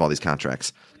try and get rid of all these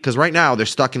contracts. Because right now they're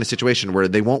stuck in a situation where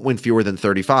they won't win fewer than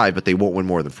 35, but they won't win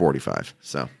more than 45.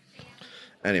 So.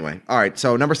 Anyway, all right.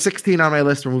 So number 16 on my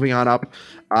list, we're moving on up.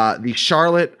 The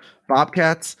Charlotte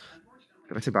Bobcats.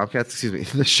 Did I say Bobcats? Excuse me.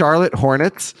 The Charlotte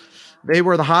Hornets. They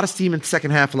were the hottest team in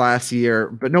second half last year,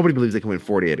 but nobody believes they can win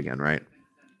 48 again, right?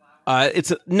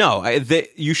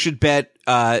 You should bet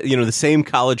the same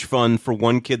college fund for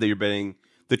one kid that you're betting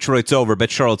Detroit's over,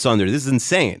 bet Charlotte's under. This is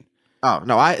insane. Oh,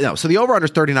 no. So the over-under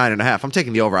is 39.5. I'm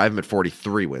taking the over. I have them at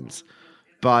 43 wins.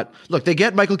 But look, they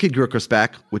get Michael Kidd-Gilchrist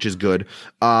back, which is good.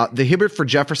 The Hibbert for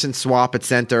Jefferson swap at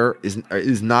center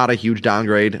is not a huge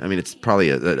downgrade. I mean, it's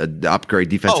probably an upgrade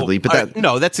defensively. But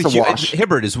that's a huge.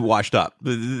 Hibbert is washed up.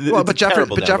 But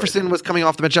Jefferson was coming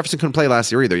off the bench. Jefferson couldn't play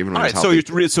last year either, even when he was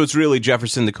healthy. So it's really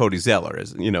Jefferson to Cody Zeller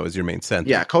as your main center.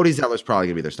 Yeah, Cody Zeller is probably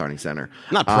going to be their starting center.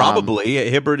 Not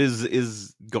probably. Hibbert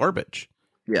is garbage.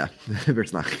 Yeah,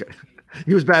 Hibbert's not good.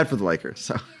 He was bad for the Lakers.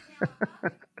 So.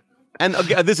 And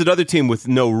this is another team with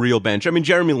no real bench. I mean,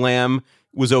 Jeremy Lamb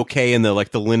was okay in the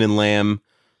Linen Lamb.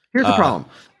 Here's the problem.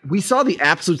 We saw the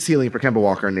absolute ceiling for Kemba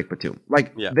Walker and Nick Batum.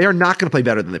 They are not going to play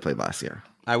better than they played last year.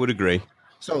 I would agree.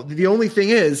 So the only thing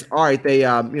is, all right, they,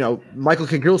 Michael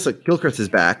Kidd-Gilchrist is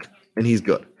back, and he's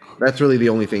good. That's really the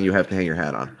only thing you have to hang your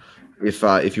hat on.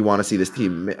 If you want to see this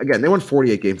team. Again, they won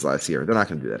 48 games last year. They're not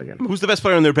going to do that again. Who's the best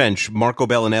player on their bench? Marco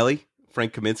Bellinelli?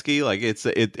 Frank Kaminsky?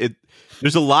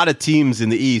 There's a lot of teams in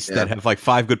the East that have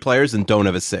 5 good players and don't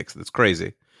have a 6th. That's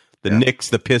crazy. The Knicks,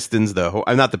 the Pistons,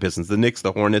 not the Pistons, the Knicks,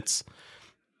 the Hornets.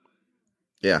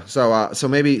 Yeah. So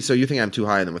you think I'm too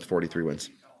high on them with 43 wins?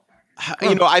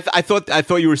 I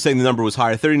thought you were saying the number was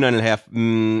higher,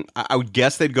 39.5. I would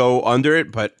guess they'd go under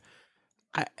it, but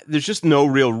there's just no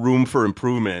real room for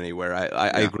improvement anywhere.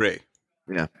 I agree.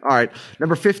 Yeah. All right.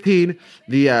 Number 15,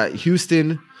 the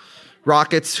Houston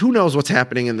Rockets. Who knows what's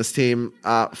happening in this team?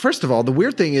 First of all, the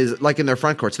weird thing is, in their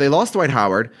front courts, they lost Dwight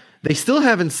Howard. They still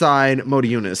haven't signed Mo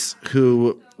Eunice,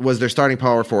 who was their starting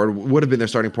power forward, would have been their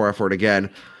starting power forward again.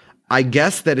 I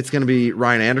guess that it's going to be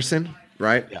Ryan Anderson,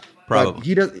 right? Yeah,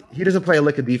 probably. But he doesn't play a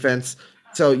lick of defense.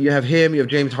 So you have him, you have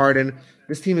James Harden.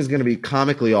 This team is going to be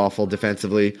comically awful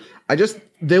defensively.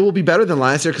 They will be better than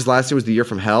last year because last year was the year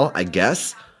from hell, I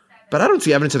guess. But I don't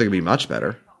see evidence that they're going to be much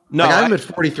better. No, I have them at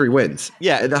 43 wins.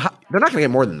 Yeah, they're not going to get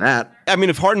more than that. I mean,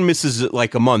 if Harden misses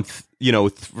a month,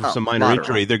 for some minor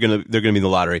injury, they're gonna be in the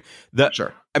lottery.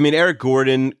 Sure. I mean, Eric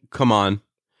Gordon, come on,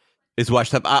 is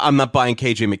washed up. I'm not buying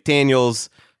KJ McDaniels.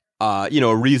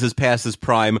 Ariza's past his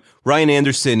prime. Ryan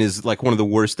Anderson is one of the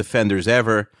worst defenders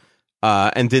ever,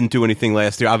 and didn't do anything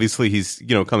last year. Obviously, he's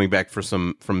coming back from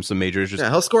some major injuries. Yeah,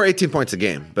 he'll score 18 points a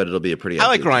game, but it'll be a pretty. I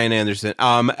like Ryan Anderson.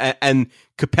 And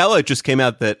Capella just came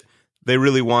out that they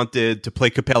really wanted to play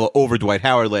Capella over Dwight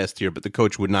Howard last year, but the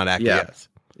coach would not acquiesce.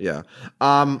 Yeah.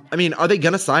 I mean, are they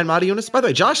going to sign Madi Eunice? By the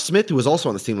way, Josh Smith, who was also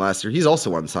on this team last year, he's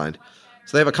also unsigned.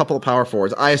 So they have a couple of power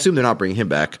forwards. I assume they're not bringing him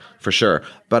back for sure.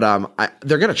 But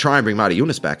they're going to try and bring Madi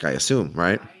Eunice back, I assume,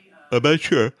 right? I'm not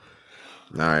sure.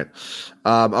 All right.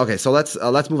 Okay, so let's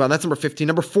move on. That's number 15.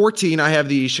 Number 14, I have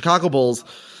the Chicago Bulls.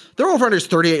 Their over-under is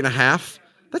 38.5.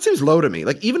 That seems low to me.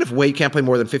 Even if Wade can't play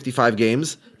more than 55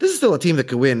 games, this is still a team that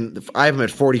could win. I have them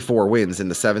at 44 wins in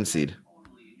the 7th seed,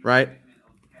 right?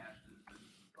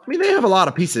 I mean, they have a lot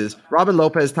of pieces. Robin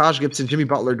Lopez, Taj Gibson, Jimmy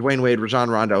Butler, Dwayne Wade, Rajon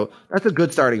Rondo. That's a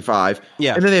good starting 5.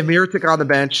 Yeah. And then they have Mirotic on the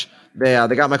bench. They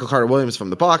got Michael Carter-Williams from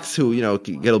the Bucks, who,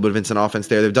 can get a little bit of instant offense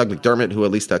there. They have Doug McDermott, who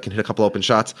at least can hit a couple open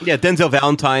shots. Yeah, Denzel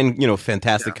Valentine,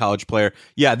 fantastic college player.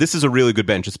 Yeah, this is a really good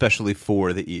bench, especially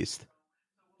for the East.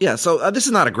 Yeah, so this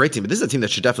is not a great team, but this is a team that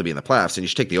should definitely be in the playoffs, and you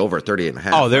should take the over at 38.5.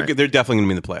 Oh, they're definitely going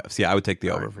to be in the playoffs. Yeah, I would take the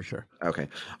over for sure. Okay. All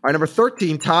right, number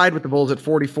 13, tied with the Bulls at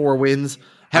 44 wins.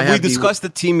 Have we discussed the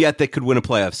team yet that could win a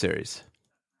playoff series?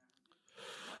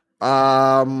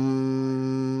 I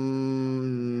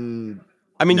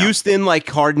mean, no. Houston,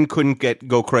 Harden couldn't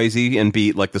go crazy and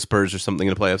beat the Spurs or something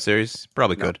in a playoff series?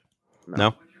 Probably could.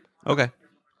 No? Okay.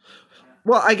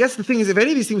 Well, I guess the thing is, if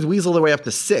any of these teams weasel their way up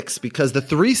to 6, because the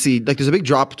 3 seed, there's a big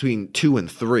drop between 2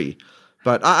 and 3.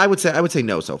 But I would say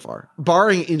no so far.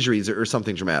 Barring injuries or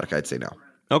something dramatic, I'd say no.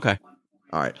 Okay.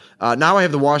 All right. Now I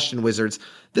have the Washington Wizards.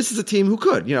 This is a team who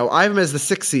could. I have them as the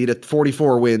 6th seed at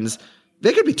 44 wins.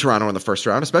 They could beat Toronto in the first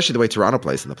round, especially the way Toronto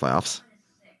plays in the playoffs.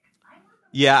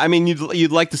 Yeah, I mean,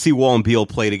 you'd like to see Wall and Beal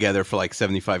play together for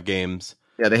 75 games.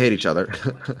 Yeah, they hate each other.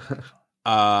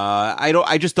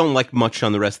 I just don't like much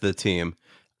on the rest of the team.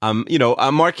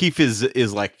 Markieff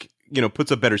is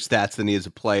puts up better stats than he is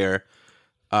a player.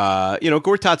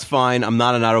 Gortat's fine. I'm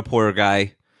not an Otto Porter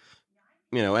guy.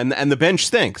 And the bench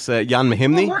stinks. Jan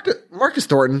Mahimny, Marcus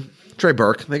Thornton, Trey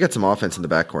Burke. They get some offense in the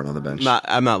backcourt on the bench.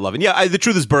 I'm not loving. Yeah, the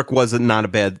truth is Burke was not a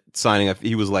bad signing.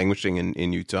 He was languishing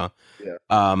in Utah. Yeah.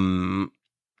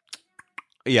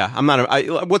 Yeah, I'm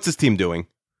not. What's this team doing?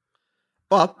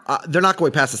 Well, they're not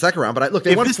going past the second round, but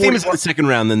they If won this team is 41 in the second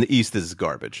round, then the East is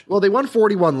garbage. Well, they won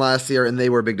 41 last year, and they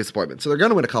were a big disappointment. So they're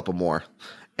going to win a couple more.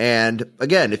 And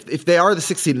again, if they are the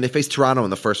 6th seed and they face Toronto in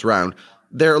the first round,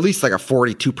 they're at least like a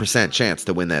 42% chance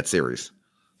to win that series.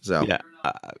 So yeah,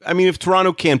 I mean, if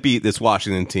Toronto can't beat this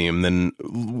Washington team, then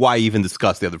why even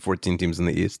discuss the other 14 teams in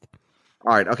the East?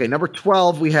 All right, okay. Number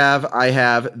 12, I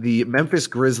have the Memphis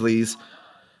Grizzlies.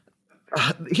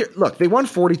 Here, look, they won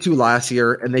 42 last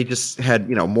year, and they just had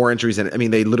more injuries. I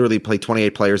mean, they literally played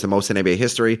 28 players, the most in NBA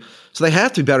history. So they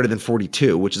have to be better than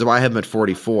 42, which is why I have them at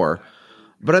 44.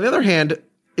 But on the other hand,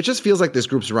 it just feels like this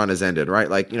group's run has ended, right?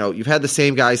 Like, you've had the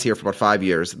same guys here for about 5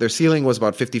 years. Their ceiling was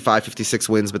about 55, 56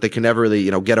 wins, but they can never really,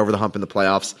 get over the hump in the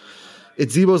playoffs.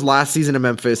 It's Zebo's last season in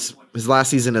Memphis. His last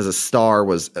season as a star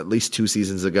was at least 2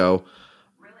 seasons ago.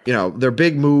 Their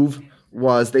big move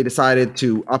was they decided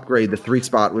to upgrade the 3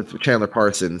 spot with Chandler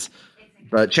Parsons.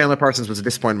 But Chandler Parsons was a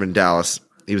disappointment in Dallas.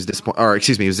 He was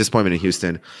disappointment in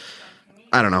Houston.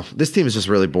 I don't know. This team is just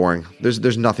really boring.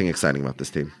 There's nothing exciting about this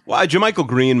team. Well, JaMychal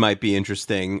Green might be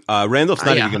interesting. Randolph's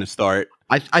not even going to start.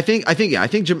 I think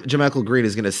JaMychal Green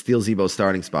is going to steal Zebo's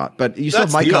starting spot. But you still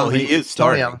have Mike Conley. He is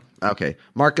starting. Okay.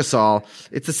 Marc Gasol.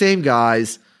 It's the same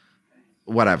guys.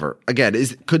 Whatever. Again,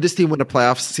 could this team win a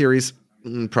playoff series?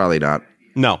 Probably not.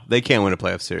 No, they can't win a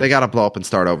playoff series. They got to blow up and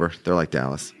start over. They're like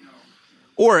Dallas.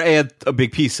 Or add a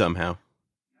big piece somehow.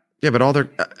 Yeah, but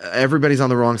everybody's on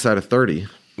the wrong side of 30.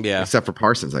 Yeah. Except for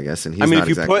Parsons, I guess. And he's if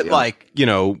you put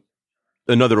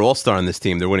another All-Star on this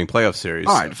team, they're winning playoff series.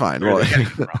 All right, fine. Well,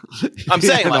 I'm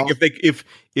saying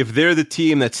if they're the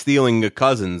team that's stealing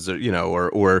Cousins,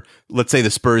 or let's say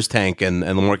the Spurs tank and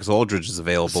LaMarcus Aldridge is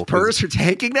available. Spurs are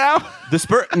tanking now? The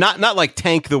Spurs not like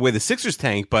tank the way the Sixers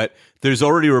tank, but there's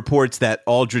already reports that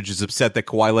Aldridge is upset that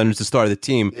Kawhi Leonard's the star of the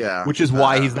team, which is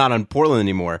why he's not on Portland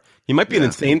anymore. He might be an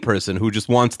insane person who just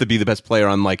wants to be the best player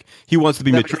on, he wants to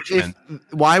be Mitch Richmond.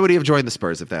 Why would he have joined the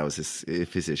Spurs if that was his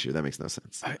issue? That makes no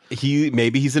sense.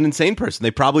 Maybe he's an insane person.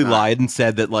 They probably lied and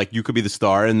said that you could be the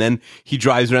star, and then he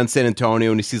drives around San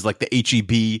Antonio and he sees the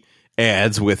HEB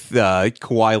ads with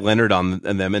Kawhi Leonard on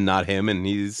them and not him, and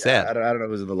he's sad. I don't know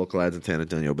who's in the local ads in San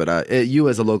Antonio, but you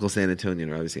as a local San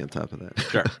Antonian are obviously on top of that.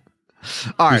 Sure.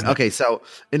 All right. Okay. So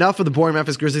enough of the boring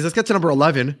Memphis Grizzlies. Let's get to number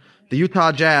 11, the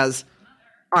Utah Jazz.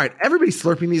 All right. Everybody's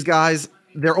slurping these guys.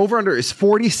 Their over-under is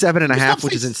 47.5,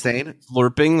 which is insane.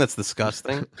 Slurping? That's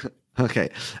disgusting.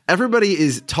 Okay. Everybody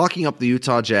is talking up the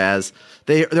Utah Jazz.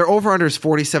 Their over-under is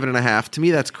 47.5. To me,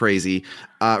 that's crazy.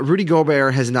 Rudy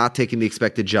Gobert has not taken the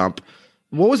expected jump.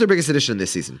 What was their biggest addition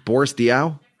this season? Boris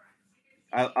Diaw?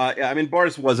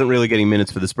 Boris wasn't really getting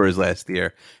minutes for the Spurs last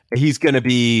year. He's going to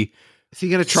be... Is he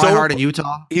going to try hard in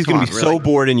Utah? He's going to be so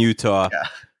bored in Utah.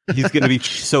 Yeah. He's going to be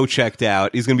so checked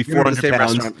out. He's going to be 400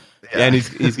 pounds. And he's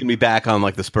going to be back on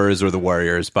the Spurs or the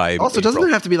Warriors by Also, April. Doesn't there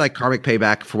have to be karmic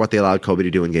payback for what they allowed Kobe to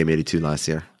do in Game 82 last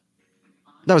year?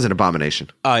 That was an abomination.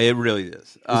 It really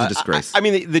is. It was a disgrace.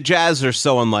 The Jazz are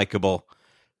so unlikable.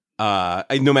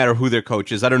 No matter who their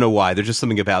coach is. I don't know why. There's just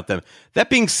something about them. That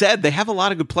being said, they have a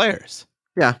lot of good players.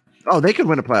 Yeah. Oh, they could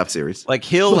win a playoff series.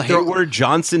 Hill, Hayward,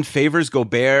 Johnson, Favors,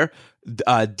 Gobert,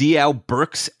 Diaw,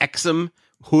 Burks, Exum,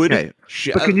 Hood. Okay.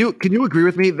 But can you agree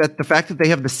with me that the fact that they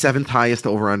have the 7th highest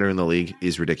over-under in the league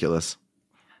is ridiculous?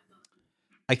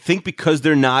 I think because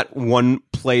they're not one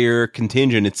player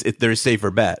contingent, they're a safer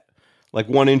bet.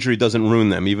 One injury doesn't ruin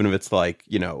them, even if it's a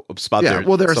spot. Yeah,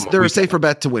 well, they're a safer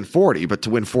bet to win 40, but to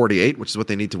win 48, which is what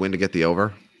they need to win to get the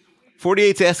over.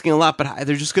 48's asking a lot, but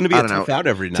they're just going to be a tough out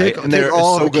every night. And they're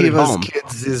all so good at home.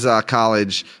 Kids'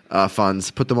 college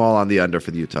funds, put them all on the under for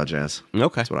the Utah Jazz.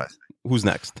 Okay. That's what I think. Who's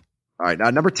next? All right,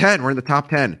 now number 10, we're in the top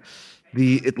 10.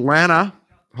 The Atlanta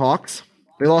Hawks.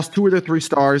 They lost 2 of their 3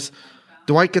 stars.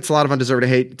 Dwight gets a lot of undeserved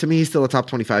hate. To me, he's still a top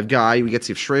 25 guy. We get to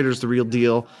see if Schrader's the real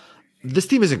deal. This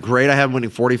team isn't great. I have them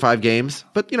winning 45 games,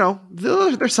 but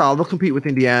they're solid. They'll compete with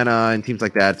Indiana and teams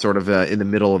like that, sort of in the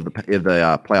middle of the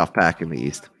playoff pack in the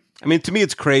East. To me,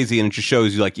 it's crazy, and it just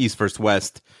shows you, East versus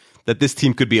West, that this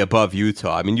team could be above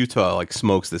Utah. Utah,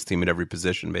 smokes this team at every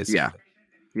position, basically.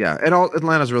 Yeah. And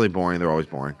Atlanta's really boring. They're always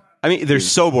boring. They're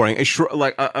so boring. A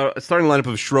starting lineup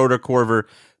of Schroeder, Korver,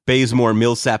 Bazemore,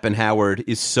 Millsap, and Howard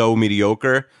is so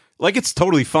mediocre. It's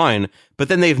totally fine, but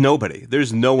then they have nobody.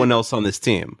 There's no one else on this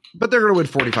team. But they're going to win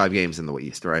 45 games in the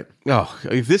East, right? Oh,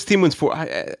 if this team wins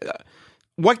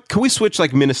what can we switch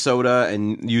Minnesota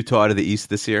and Utah to the East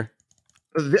this year?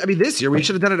 This year we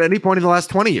should have done it at any point in the last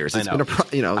 20 years. It's been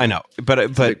I know, but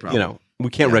we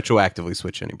can't retroactively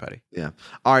switch anybody. Yeah.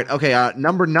 All right. Okay.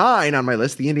 Number 9 on my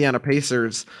list, the Indiana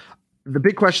Pacers. The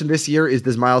big question this year is,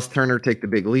 does Miles Turner take the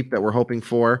big leap that we're hoping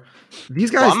for?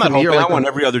 These guys, I'm not hoping. I want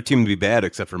every other team to be bad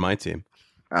except for my team.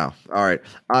 Oh, all right.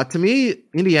 To me,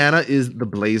 Indiana is the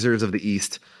Blazers of the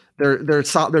East. They're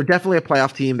definitely a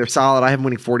playoff team. They're solid. I have them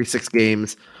winning 46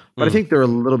 games, but I think they're a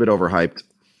little bit overhyped.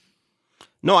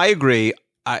 No, I agree.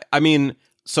 I mean,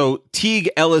 so Teague,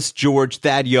 Ellis, George,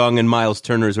 Thad Young, and Miles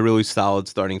Turner is a really solid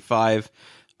starting five.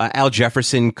 Al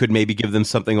Jefferson could maybe give them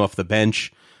something off the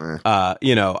bench. But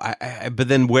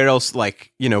then where else?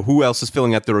 Like, who else is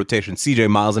filling out the rotation? C.J.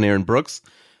 Miles and Aaron Brooks.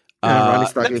 Similar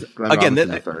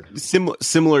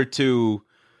to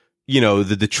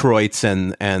the Detroits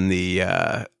and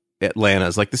the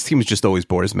Atlantas. Like, this team just always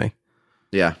bores me.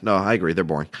 Yeah, no, I agree. They're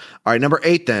boring. All right, number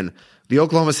 8 then, the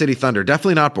Oklahoma City Thunder.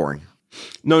 Definitely not boring.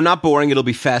 No, not boring. It'll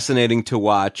be fascinating to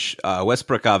watch.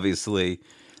 Westbrook, obviously.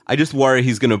 I just worry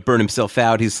he's going to burn himself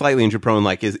out. He's slightly injury prone.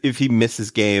 Like, if he misses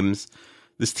games,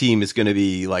 this team is going to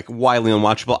be like wildly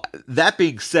unwatchable. That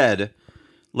being said,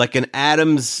 like an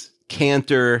Adams,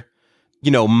 Cantor,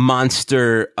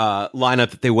 monster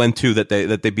lineup that they went to that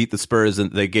they beat the Spurs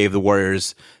and they gave the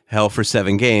Warriors hell for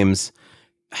 7 games.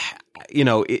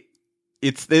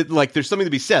 It's like there's something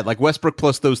to be said. Like Westbrook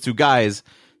plus those two guys,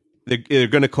 they're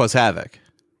going to cause havoc.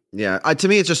 Yeah, to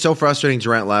me, it's just so frustrating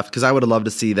Durant left because I would have loved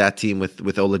to see that team with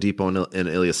Oladipo and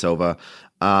Ilyasova.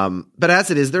 But as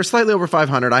it is, they're slightly over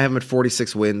 500. I have them at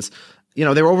 46 wins. They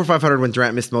were over 500 when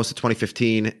Durant missed most of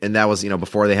 2015, and that was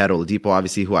before they had Oladipo,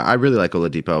 obviously, who I really like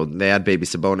Oladipo. They had baby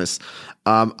Sabonis.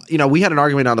 We had an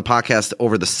argument on the podcast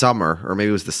over the summer, or maybe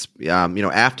it was this,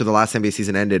 after the last NBA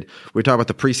season ended. We were talking about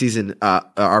the preseason,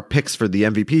 our picks for the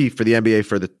MVP for the NBA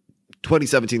for the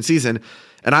 2017 season.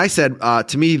 And I said,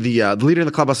 to me, the leader in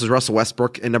the clubhouse is Russell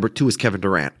Westbrook, and number 2 is Kevin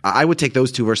Durant. I would take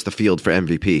those two versus the field for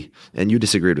MVP, and you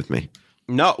disagreed with me.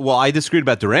 No, well, I disagreed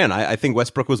about Durant. I think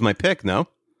Westbrook was my pick, no?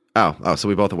 Oh, so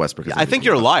we both have Westbrook. Yeah, I think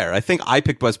you're a liar. I think I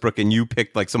picked Westbrook, and you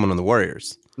picked like someone on the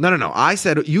Warriors. No.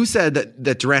 You said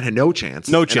that Durant had no chance.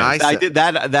 No chance. I did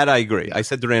that. That I agree. I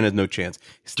said Durant had no chance.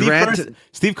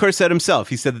 Steve Kerr said himself.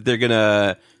 He said that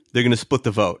they're gonna split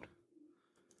the vote.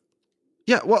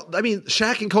 Yeah, well, I mean,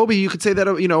 Shaq and Kobe, you could say that,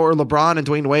 or LeBron and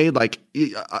Dwayne Wade. Like,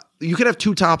 you could have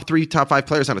 2 top 5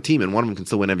 players on a team, and one of them can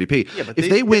still win MVP. Yeah, but if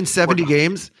they win 70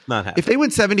 games, if they win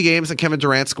 70 games and Kevin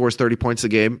Durant scores 30 points a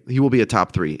game, he will be a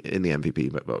top 3 in the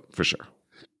MVP vote for sure.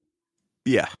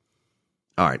 Yeah.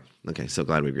 All right. Okay, so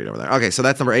glad we agreed over there. Okay, so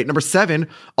that's number 8. Number 7,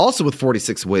 also with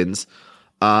 46 wins,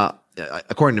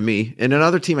 according to me, and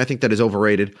another team I think that is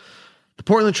overrated, the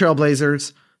Portland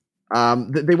Trailblazers.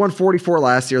 They won 44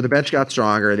 last year. The bench got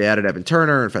stronger. They added Evan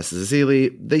Turner and Festus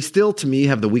Ezeli. They still, to me,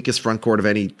 have the weakest front court of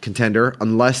any contender,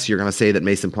 unless you're going to say that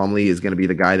Mason Plumlee is going to be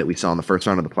the guy that we saw in the first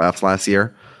round of the playoffs last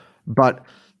year. But,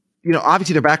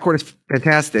 obviously their backcourt is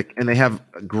fantastic, and they have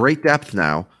great depth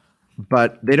now,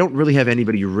 but they don't really have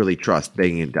anybody you really trust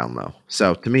banging it down low.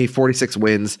 So, to me, 46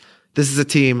 wins. This is a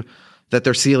team that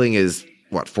their ceiling is,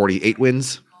 48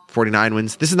 wins? 49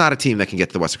 wins. This is not a team that can get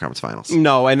to the Western Conference Finals.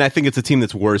 No, and I think it's a team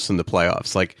that's worse in the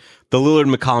playoffs. Like, the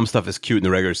Lillard McCollum stuff is cute in the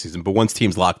regular season, but once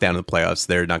teams lock down in the playoffs,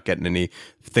 they're not getting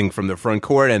anything from their front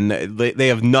court, and they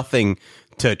have nothing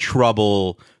to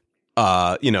trouble,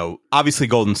 obviously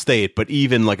Golden State, but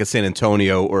even like a San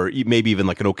Antonio or maybe even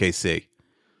like an OKC.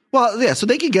 Well, yeah, so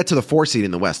they can get to the 4 seed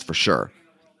in the West for sure.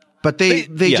 But they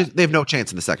have no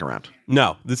chance in the second round.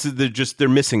 No, they're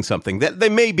missing something that they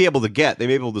may be able to get. They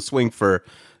may be able to swing for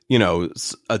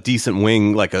a decent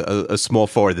wing, like a small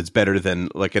forward that's better than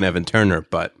like an Evan Turner.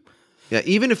 But yeah,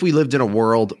 even if we lived in a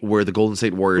world where the Golden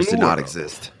State Warriors did not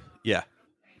exist, yeah,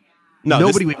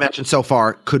 nobody we mentioned so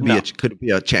far could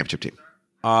be a championship team.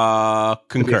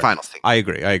 Concur. Finals team. I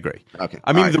agree. Okay.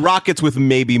 I mean, the Rockets with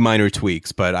maybe minor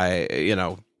tweaks, but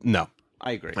no,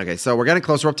 I agree. Okay, so we're getting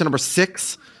closer. We're up to number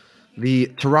 6, the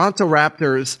Toronto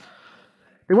Raptors.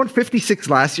 They won 56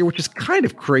 last year, which is kind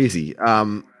of crazy.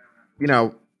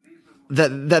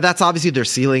 That's obviously their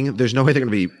ceiling. There's no way they're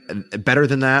going to be better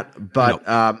than that. But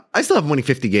I still have them winning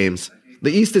 50 games.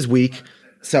 The East is weak,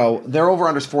 so their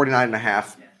over-under is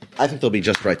 49.5. I think they'll be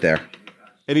just right there.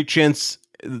 Any chance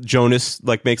Jonas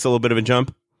makes a little bit of a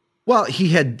jump? Well, he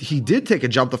did take a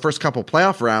jump the first couple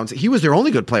playoff rounds. He was their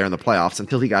only good player in the playoffs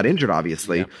until he got injured,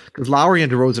 obviously, because Lowry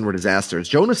and DeRozan were disasters.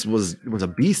 Jonas was a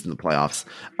beast in the playoffs,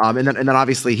 and then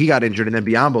obviously he got injured, and then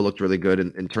Biyombo looked really good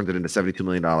and turned it into $72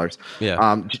 million.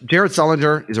 Yeah. Jared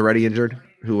Sullinger is already injured,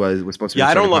 who was supposed to be. Yeah,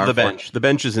 I don't love the bench. The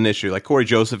bench is an issue. Like Corey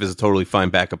Joseph is a totally fine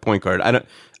backup point guard. I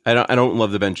don't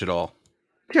love the bench at all.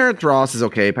 Terrence Ross is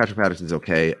okay. Patrick Patterson's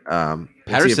okay.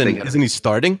 Patterson, isn't he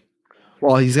starting?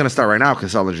 Well, he's going to start right now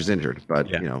because Sullinger's injured, but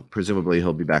presumably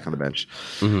he'll be back on the bench.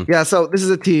 Mm-hmm. Yeah, so this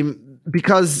is a team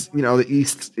because the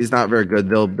East is not very good.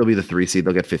 They'll be the 3 seed.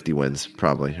 They'll get 50 wins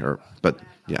probably. But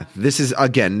this is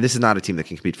not a team that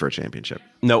can compete for a championship.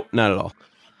 No, not at all.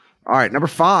 All right, number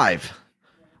 5.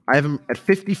 I have them at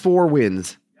 54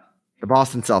 wins. The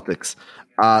Boston Celtics.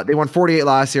 They won 48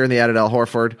 last year, and they added Al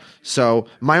Horford. So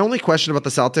my only question about the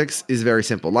Celtics is very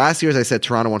simple. Last year, as I said,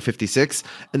 Toronto won 56,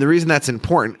 and the reason that's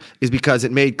important is because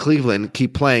it made Cleveland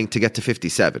keep playing to get to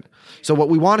 57. So what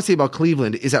we want to see about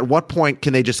Cleveland is at what point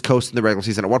can they just coast in the regular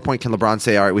season? At what point can LeBron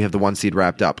say, all right, we have the 1 seed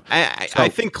wrapped up? I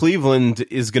think Cleveland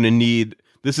is going to need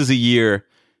 – this is a year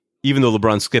 – even though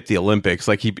LeBron skipped the Olympics,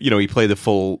 like he played the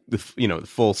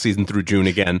full season through June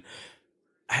again.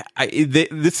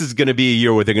 This is going to be a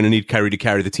year where they're going to need Kyrie to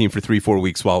carry the team for 3-4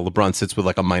 weeks while LeBron sits with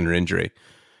like a minor injury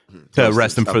to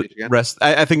rest him for rest.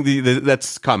 I think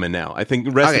that's common now. I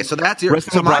think rest. Okay, so that's your rest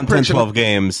of LeBron 10-12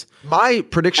 games. My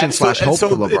prediction / hope for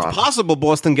LeBron. It's possible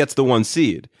Boston gets the 1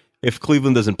 seed if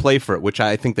Cleveland doesn't play for it, which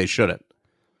I think they shouldn't.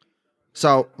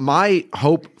 So my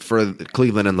hope for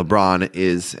Cleveland and LeBron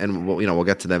is, and we'll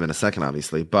get to them in a second,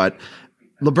 obviously, but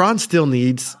LeBron still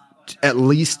needs at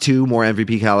least 2 more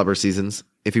MVP caliber seasons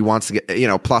if he wants to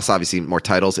get, plus obviously more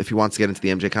titles if he wants to get into the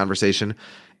MJ conversation.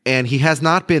 And he has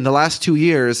not been the last 2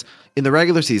 years in the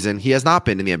regular season. He has not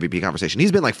been in the MVP conversation.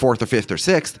 He's been like 4th or 5th or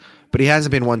 6th, but he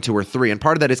hasn't been 1, 2, or 3. And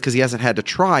part of that is because he hasn't had to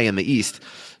try in the East.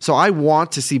 So I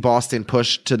want to see Boston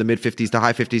push to the mid 50s to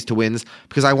high 50s to wins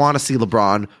because I want to see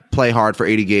LeBron play hard for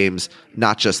 80 games,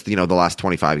 not just, the last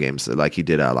 25 games like he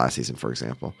did last season, for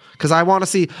example. Because I want to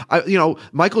see,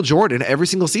 Michael Jordan every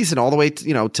single season all the way,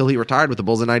 till he retired with the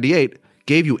Bulls in 98,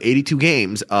 gave you 82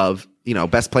 games of,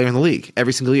 best player in the league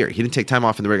every single year. He didn't take time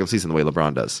off in the regular season the way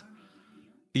LeBron does.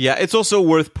 Yeah, it's also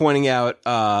worth pointing out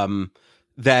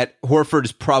that Horford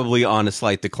is probably on a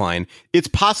slight decline. It's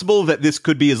possible that this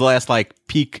could be his last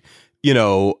peak,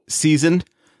 season,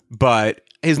 but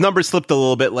his numbers slipped a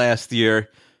little bit last year.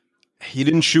 He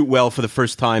didn't shoot well for the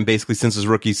first time basically since his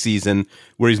rookie season,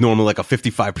 where he's normally like a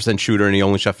 55% shooter and he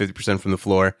only shot 50% from the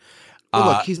floor.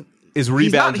 Look, his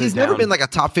rebounds. He's never down. been like a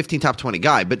top 15, top 20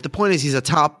 guy, but the point is he's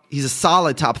a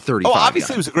solid top 35. Oh,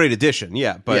 obviously guy. It was a great addition,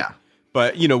 yeah, but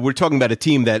we're talking about a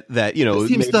team that this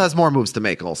team still has more moves to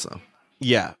make also.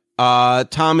 Yeah.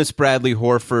 Thomas, Bradley,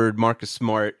 Horford, Marcus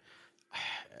Smart.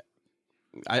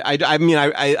 I mean,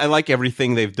 I like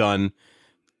everything they've done.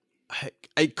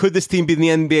 Could this team be in the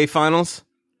NBA Finals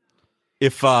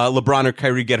if LeBron or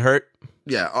Kyrie get hurt?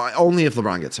 Yeah, only if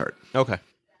LeBron gets hurt. Okay.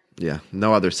 Yeah,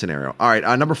 no other scenario. All right,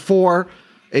 number 4,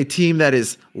 a team that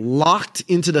is locked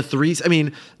into the 3s. I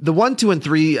mean, the 1, 2, and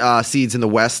 3 seeds in the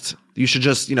West, you should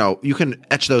just, you can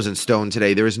etch those in stone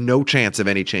today. There is no chance of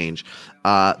any change.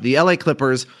 The LA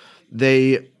Clippers,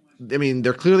 they're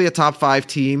clearly a top 5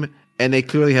 team, and they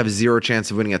clearly have 0 chance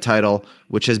of winning a title,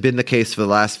 which has been the case for the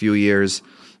last few years.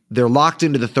 They're locked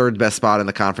into the 3rd best spot in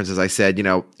the conference, as I said.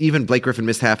 Even Blake Griffin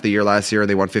missed half the year last year, and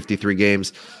they won 53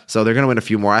 games. So they're going to win a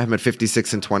few more. I have them at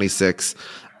 56 and 26.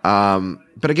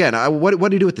 But again, what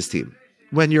do you do with this team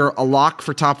when you're a lock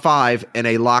for top 5 and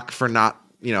a lock for not,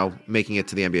 making it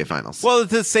to the NBA Finals? Well,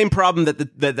 it's the same problem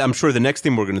that I'm sure the next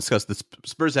team we're going to discuss, the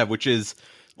Spurs have, which is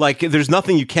there's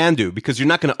nothing you can do because you're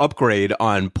not going to upgrade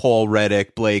on Paul,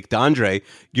 Redick, Blake, DeAndre.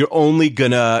 You're only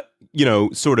going to,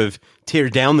 sort of tear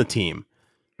down the team.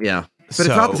 Yeah. But it's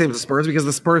not the same as the Spurs because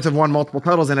the Spurs have won multiple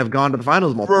titles and have gone to the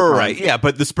finals multiple times. Right, yeah,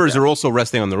 but the Spurs are also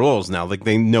resting on their laurels now.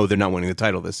 They know they're not winning the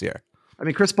title this year. I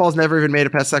mean, Chris Paul's never even made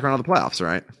it past second round of the playoffs,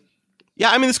 right? Yeah,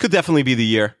 I mean, this could definitely be the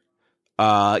year.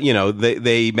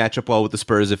 They match up well with the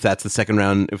Spurs if that's the second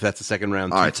round.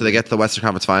 All right, so they get to the Western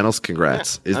Conference Finals.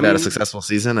 Congrats! Yeah, Is that a successful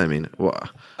season? I mean, you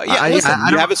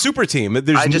have a super team.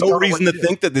 There's no reason to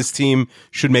think that this team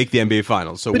should make the NBA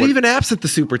Finals. So, even absent the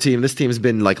super team, this team has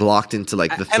been locked into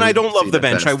the. And I don't love the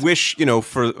bench. I wish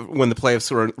for when the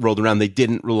playoffs rolled around, they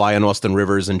didn't rely on Austin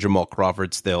Rivers and Jamal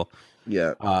Crawford still.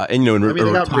 Yeah, and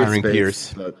retiring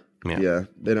Pierce. Yeah,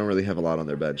 they don't really have a lot on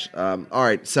their bench. All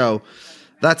right, so.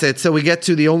 That's it. So we get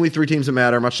to the only 3 teams that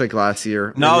matter, much like last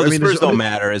year. No, the Spurs don't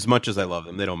matter as much as I love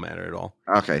them. They don't matter at all.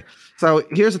 Okay. So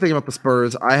here's the thing about the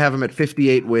Spurs. I have them at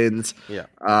 58 wins. Yeah.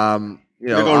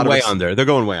 They're going way under. They're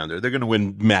going way under. They're going to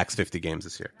win max 50 games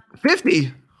this year.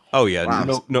 50? Oh, yeah.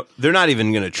 Wow. No, they're not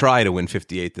even going to try to win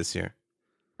 58 this year.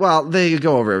 Well, they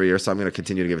go over every year, so I'm going to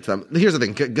continue to give it to them. Here's the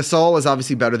thing. Gasol is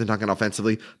obviously better than Duncan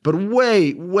offensively, but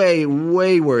way, way,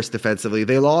 way worse defensively.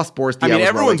 They lost Boris Diaw. I mean,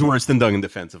 everyone's worse than Duncan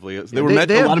defensively. There were a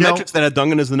lot of metrics that had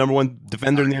Duncan as the number 1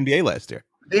 defender in the NBA last year.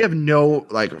 They have no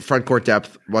front court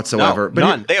depth whatsoever. No,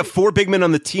 none. They have 4 big men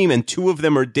on the team, and 2 of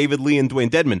them are David Lee and Dwayne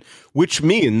Dedmon, which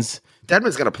means...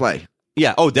 Dedmon's going to play.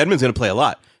 Yeah. Oh, Dedmon's going to play a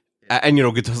lot. And,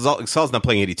 Gasol's not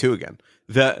playing 82 again.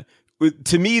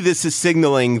 To me, this is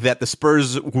signaling that the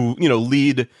Spurs, who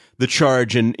lead the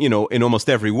charge in almost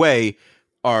every way,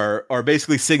 are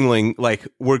basically signaling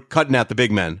we're cutting out the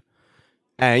big men,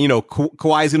 And,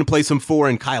 Kawhi is going to play some 4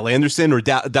 and Kyle Anderson or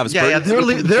Davis Bertans. Yeah,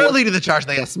 they're leading the charge.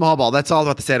 They got small ball. That's all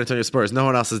about the San Antonio Spurs. No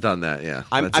one else has done that. Yeah,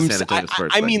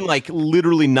 I mean, like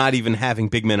literally not even having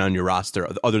big men on your roster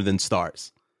other than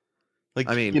stars. Like,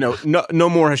 I mean, no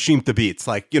more Hasheem Thabeets.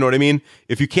 Like, you know what I mean?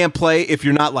 If you can't play, if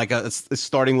you're not like a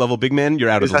starting level big man, you're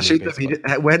out of the league.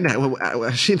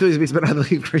 Hasheem Thabeet's been out of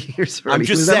the league for years. I'm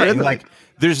just saying, like,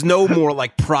 there's no more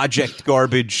like project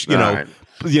garbage, Right.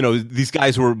 These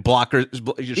guys were blockers.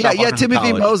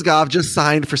 Timothy Mozgov just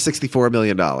signed for $64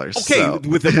 million. Okay, so.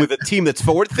 with a team that's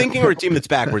forward thinking or a team that's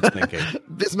backwards thinking.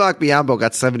 Bismack Biyombo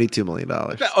got $72 million.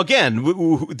 Again,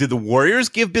 did the Warriors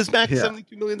give Bismack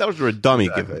 $72 million or a dummy?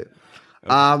 Exactly.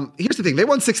 Here's the thing: they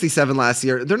won 67 last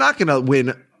year. They're not going to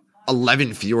win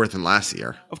 11 fewer than last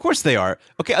year. Of course they are.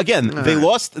 Okay, again, they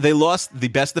lost the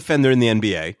best defender in the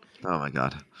NBA. Oh my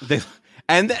god.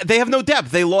 And they have no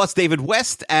depth. They lost David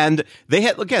West, and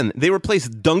they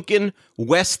replaced Duncan,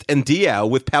 West, and Diaw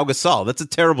with Pau Gasol. That's a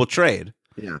terrible trade.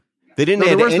 Yeah. They didn't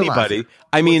add anybody.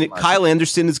 I mean, Kyle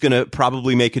Anderson is going to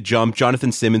probably make a jump.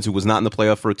 Jonathan Simmons, who was not in the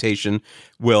playoff rotation,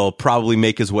 will probably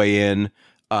make his way in.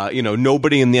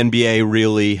 Nobody in the NBA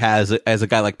really has a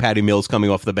guy like Patty Mills coming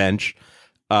off the bench.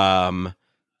 Again,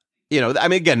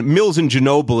 Mills and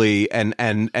Ginobili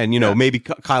and maybe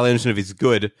Kyle Anderson if he's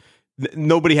good.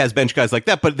 Nobody has bench guys like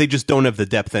that, but they just don't have the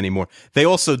depth anymore. They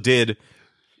also did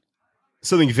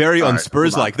something very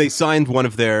un-Spurs-like. They signed one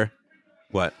of their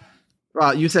what?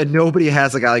 Well, you said nobody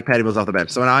has a guy like Patty Mills off the bench.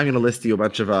 So now I'm going to list you a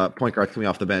bunch of point guards coming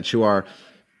off the bench who are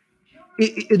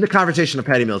in the conversation of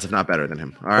Patty Mills, if not better than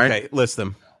him. All right, okay, list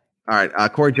them. All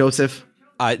right, Corey Joseph.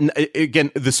 Again,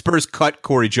 the Spurs cut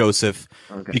Corey Joseph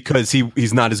because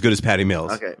he's not as good as Patty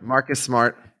Mills. Okay, Marcus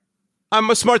Smart.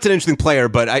 Smart's an interesting player,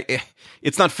 but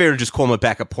it's not fair to just call him a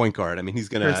backup point guard. I mean, he's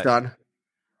going to. Chris Dunn.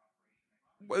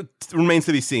 Remains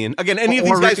to be seen. Again, any of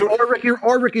these guys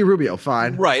or Ricky Rubio,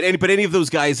 fine. Right, but any of those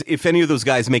guys, if any of those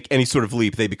guys make any sort of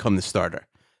leap, they become the starter.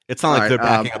 It's not like they're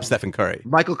backing up Stephen Curry.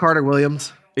 Michael Carter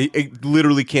Williams. He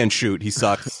literally can't shoot. He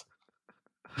sucks.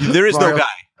 There is no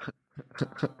guy.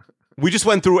 We just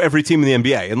went through every team in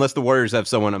the NBA, unless the Warriors have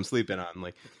someone I'm sleeping on.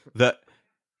 Like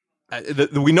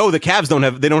we know the Cavs don't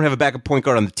have a backup point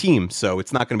guard on the team, so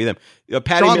it's not going to be them.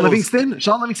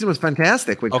 Sean Livingston was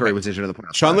fantastic when Curry was injured in the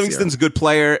playoffs. Sean Livingston's a good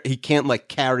player. He can't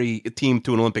carry a team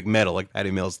to an Olympic medal like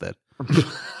Patty Mills did.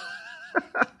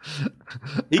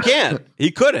 He can't. He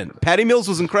couldn't. Patty Mills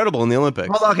was incredible in the Olympics.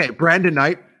 Well, okay, Brandon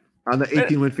Knight on the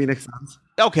 18-win Phoenix Suns.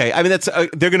 Okay, I mean that's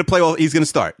they're going to play all. He's going to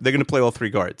start. They're going to play all three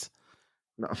guards.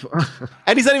 No.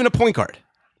 And he's not even a point guard.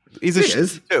 He's a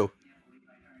is too.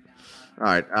 All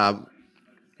right.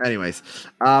 Anyways,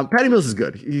 Patty Mills is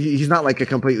good. He's not like a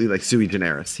completely sui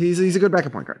generis. He's a good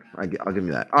backup point guard. I'll give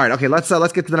you that. All right. Okay. Let's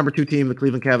get to the number 2 team, the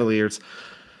Cleveland Cavaliers.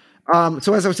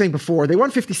 So as I was saying before, they won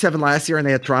 57 last year, and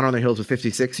they had Toronto on their heels with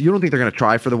 56. You don't think they're going to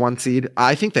try for the 1 seed?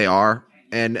 I think they are.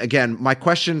 And again, my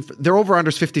question: their over/under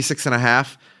is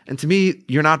 56.5. And to me,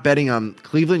 you're not betting on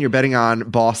Cleveland. You're betting on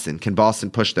Boston. Can Boston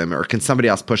push them, or can somebody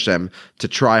else push them to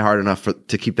try hard enough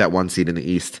to keep that 1 seed in the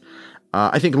East?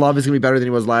 I think Love is going to be better than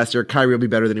he was last year. Kyrie will be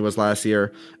better than he was last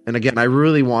year. And again, I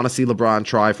really want to see LeBron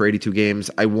try for 82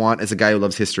 games. I want, as a guy who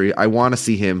loves history, I want to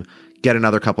see him get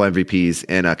another couple MVPs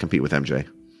and compete with MJ.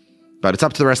 But it's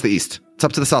up to the rest of the East. It's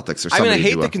up to the Celtics. Or I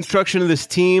hate the construction of this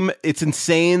team. It's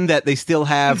insane that they still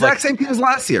have exact same team as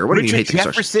last year. What do you mean hate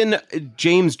Jefferson,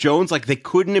 James Jones? They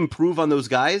couldn't improve on those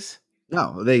guys?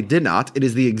 No, they did not. It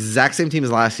is the exact same team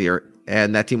as last year,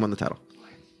 and that team won the title.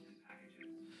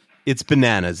 It's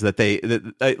bananas that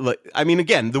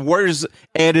again, the Warriors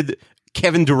added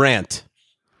Kevin Durant.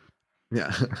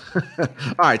 Yeah. All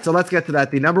right, so let's get to that.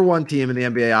 The number 1 team in the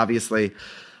NBA, obviously.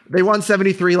 They won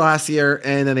 73 last year,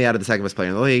 and then they added the second best player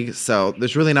in the league. So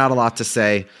there's really not a lot to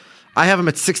say. I have them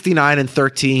at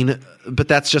 69-13, but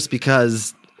that's just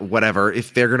because whatever.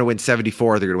 If they're going to win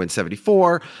 74, they're going to win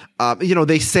 74.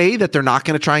 They say that they're not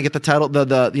going to try and get the title,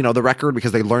 the record,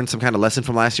 because they learned some kind of lesson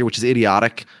from last year, which is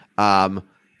idiotic.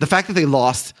 The fact that they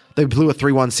blew a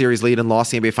 3-1 series lead and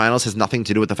lost the NBA Finals has nothing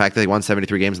to do with the fact that they won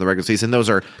 73 games in the regular season. Those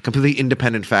are completely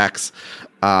independent facts.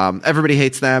 Everybody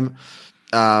hates them.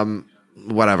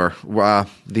 Whatever.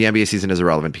 The NBA season is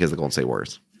irrelevant because of the Golden State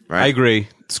Warriors. Right? I agree.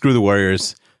 Screw the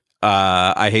Warriors.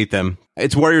 I hate them.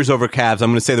 It's Warriors over Cavs. I'm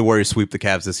going to say the Warriors sweep the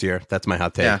Cavs this year. That's my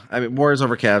hot take. Yeah, I mean, Warriors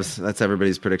over Cavs. That's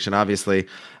everybody's prediction, obviously.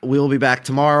 We will be back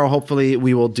tomorrow. Hopefully,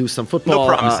 we will do some football.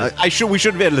 No promises. We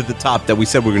should have added at the top that we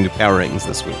said we're going to do power ratings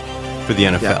this week for the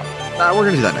NFL. Yeah. We're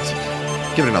going to do that next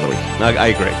week. Give it another week. I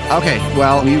agree. Okay,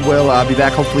 well, we will be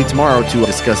back hopefully tomorrow to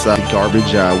discuss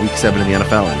garbage Week 7 in the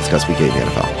NFL and discuss Week 8 in the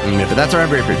NFL. But that's our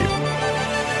NBA preview.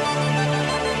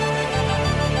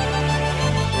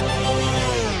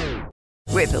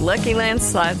 Lucky Land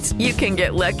Slots, you can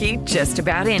get lucky just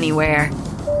about anywhere.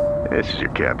 This is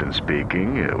your captain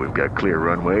speaking. We've got clear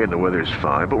runway and the weather's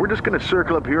fine, but we're just going to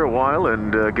circle up here a while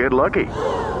and get lucky.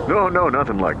 No,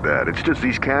 nothing like that. It's just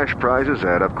these cash prizes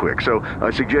add up quick. So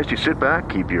I suggest you sit back,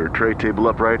 keep your tray table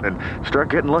upright, and start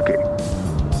getting lucky.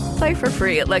 Play for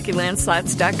free at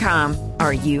LuckyLandSlots.com.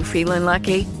 Are you feeling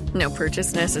lucky? No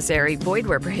purchase necessary. Void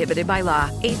where prohibited by law.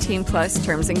 18 plus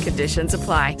terms and conditions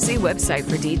apply. See website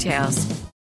for details.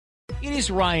 It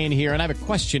is Ryan here, and I have a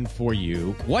question for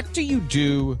you. What do you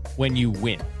do when you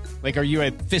win? Like, are you a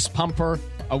fist pumper,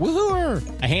 a woo-hooer,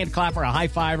 a hand clapper, a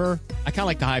high-fiver? I kind of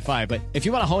like the high-five, but if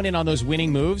you want to hone in on those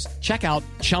winning moves, check out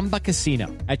Chumba Casino.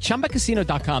 At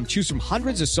ChumbaCasino.com, choose from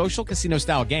hundreds of social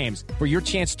casino-style games for your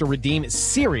chance to redeem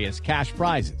serious cash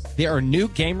prizes. There are new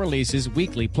game releases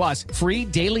weekly, plus free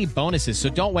daily bonuses, so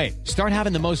don't wait. Start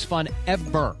having the most fun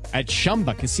ever at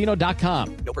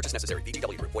ChumbaCasino.com. No purchase necessary.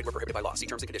 VGW Group. Void where prohibited by law. See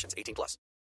terms and conditions. 18 plus.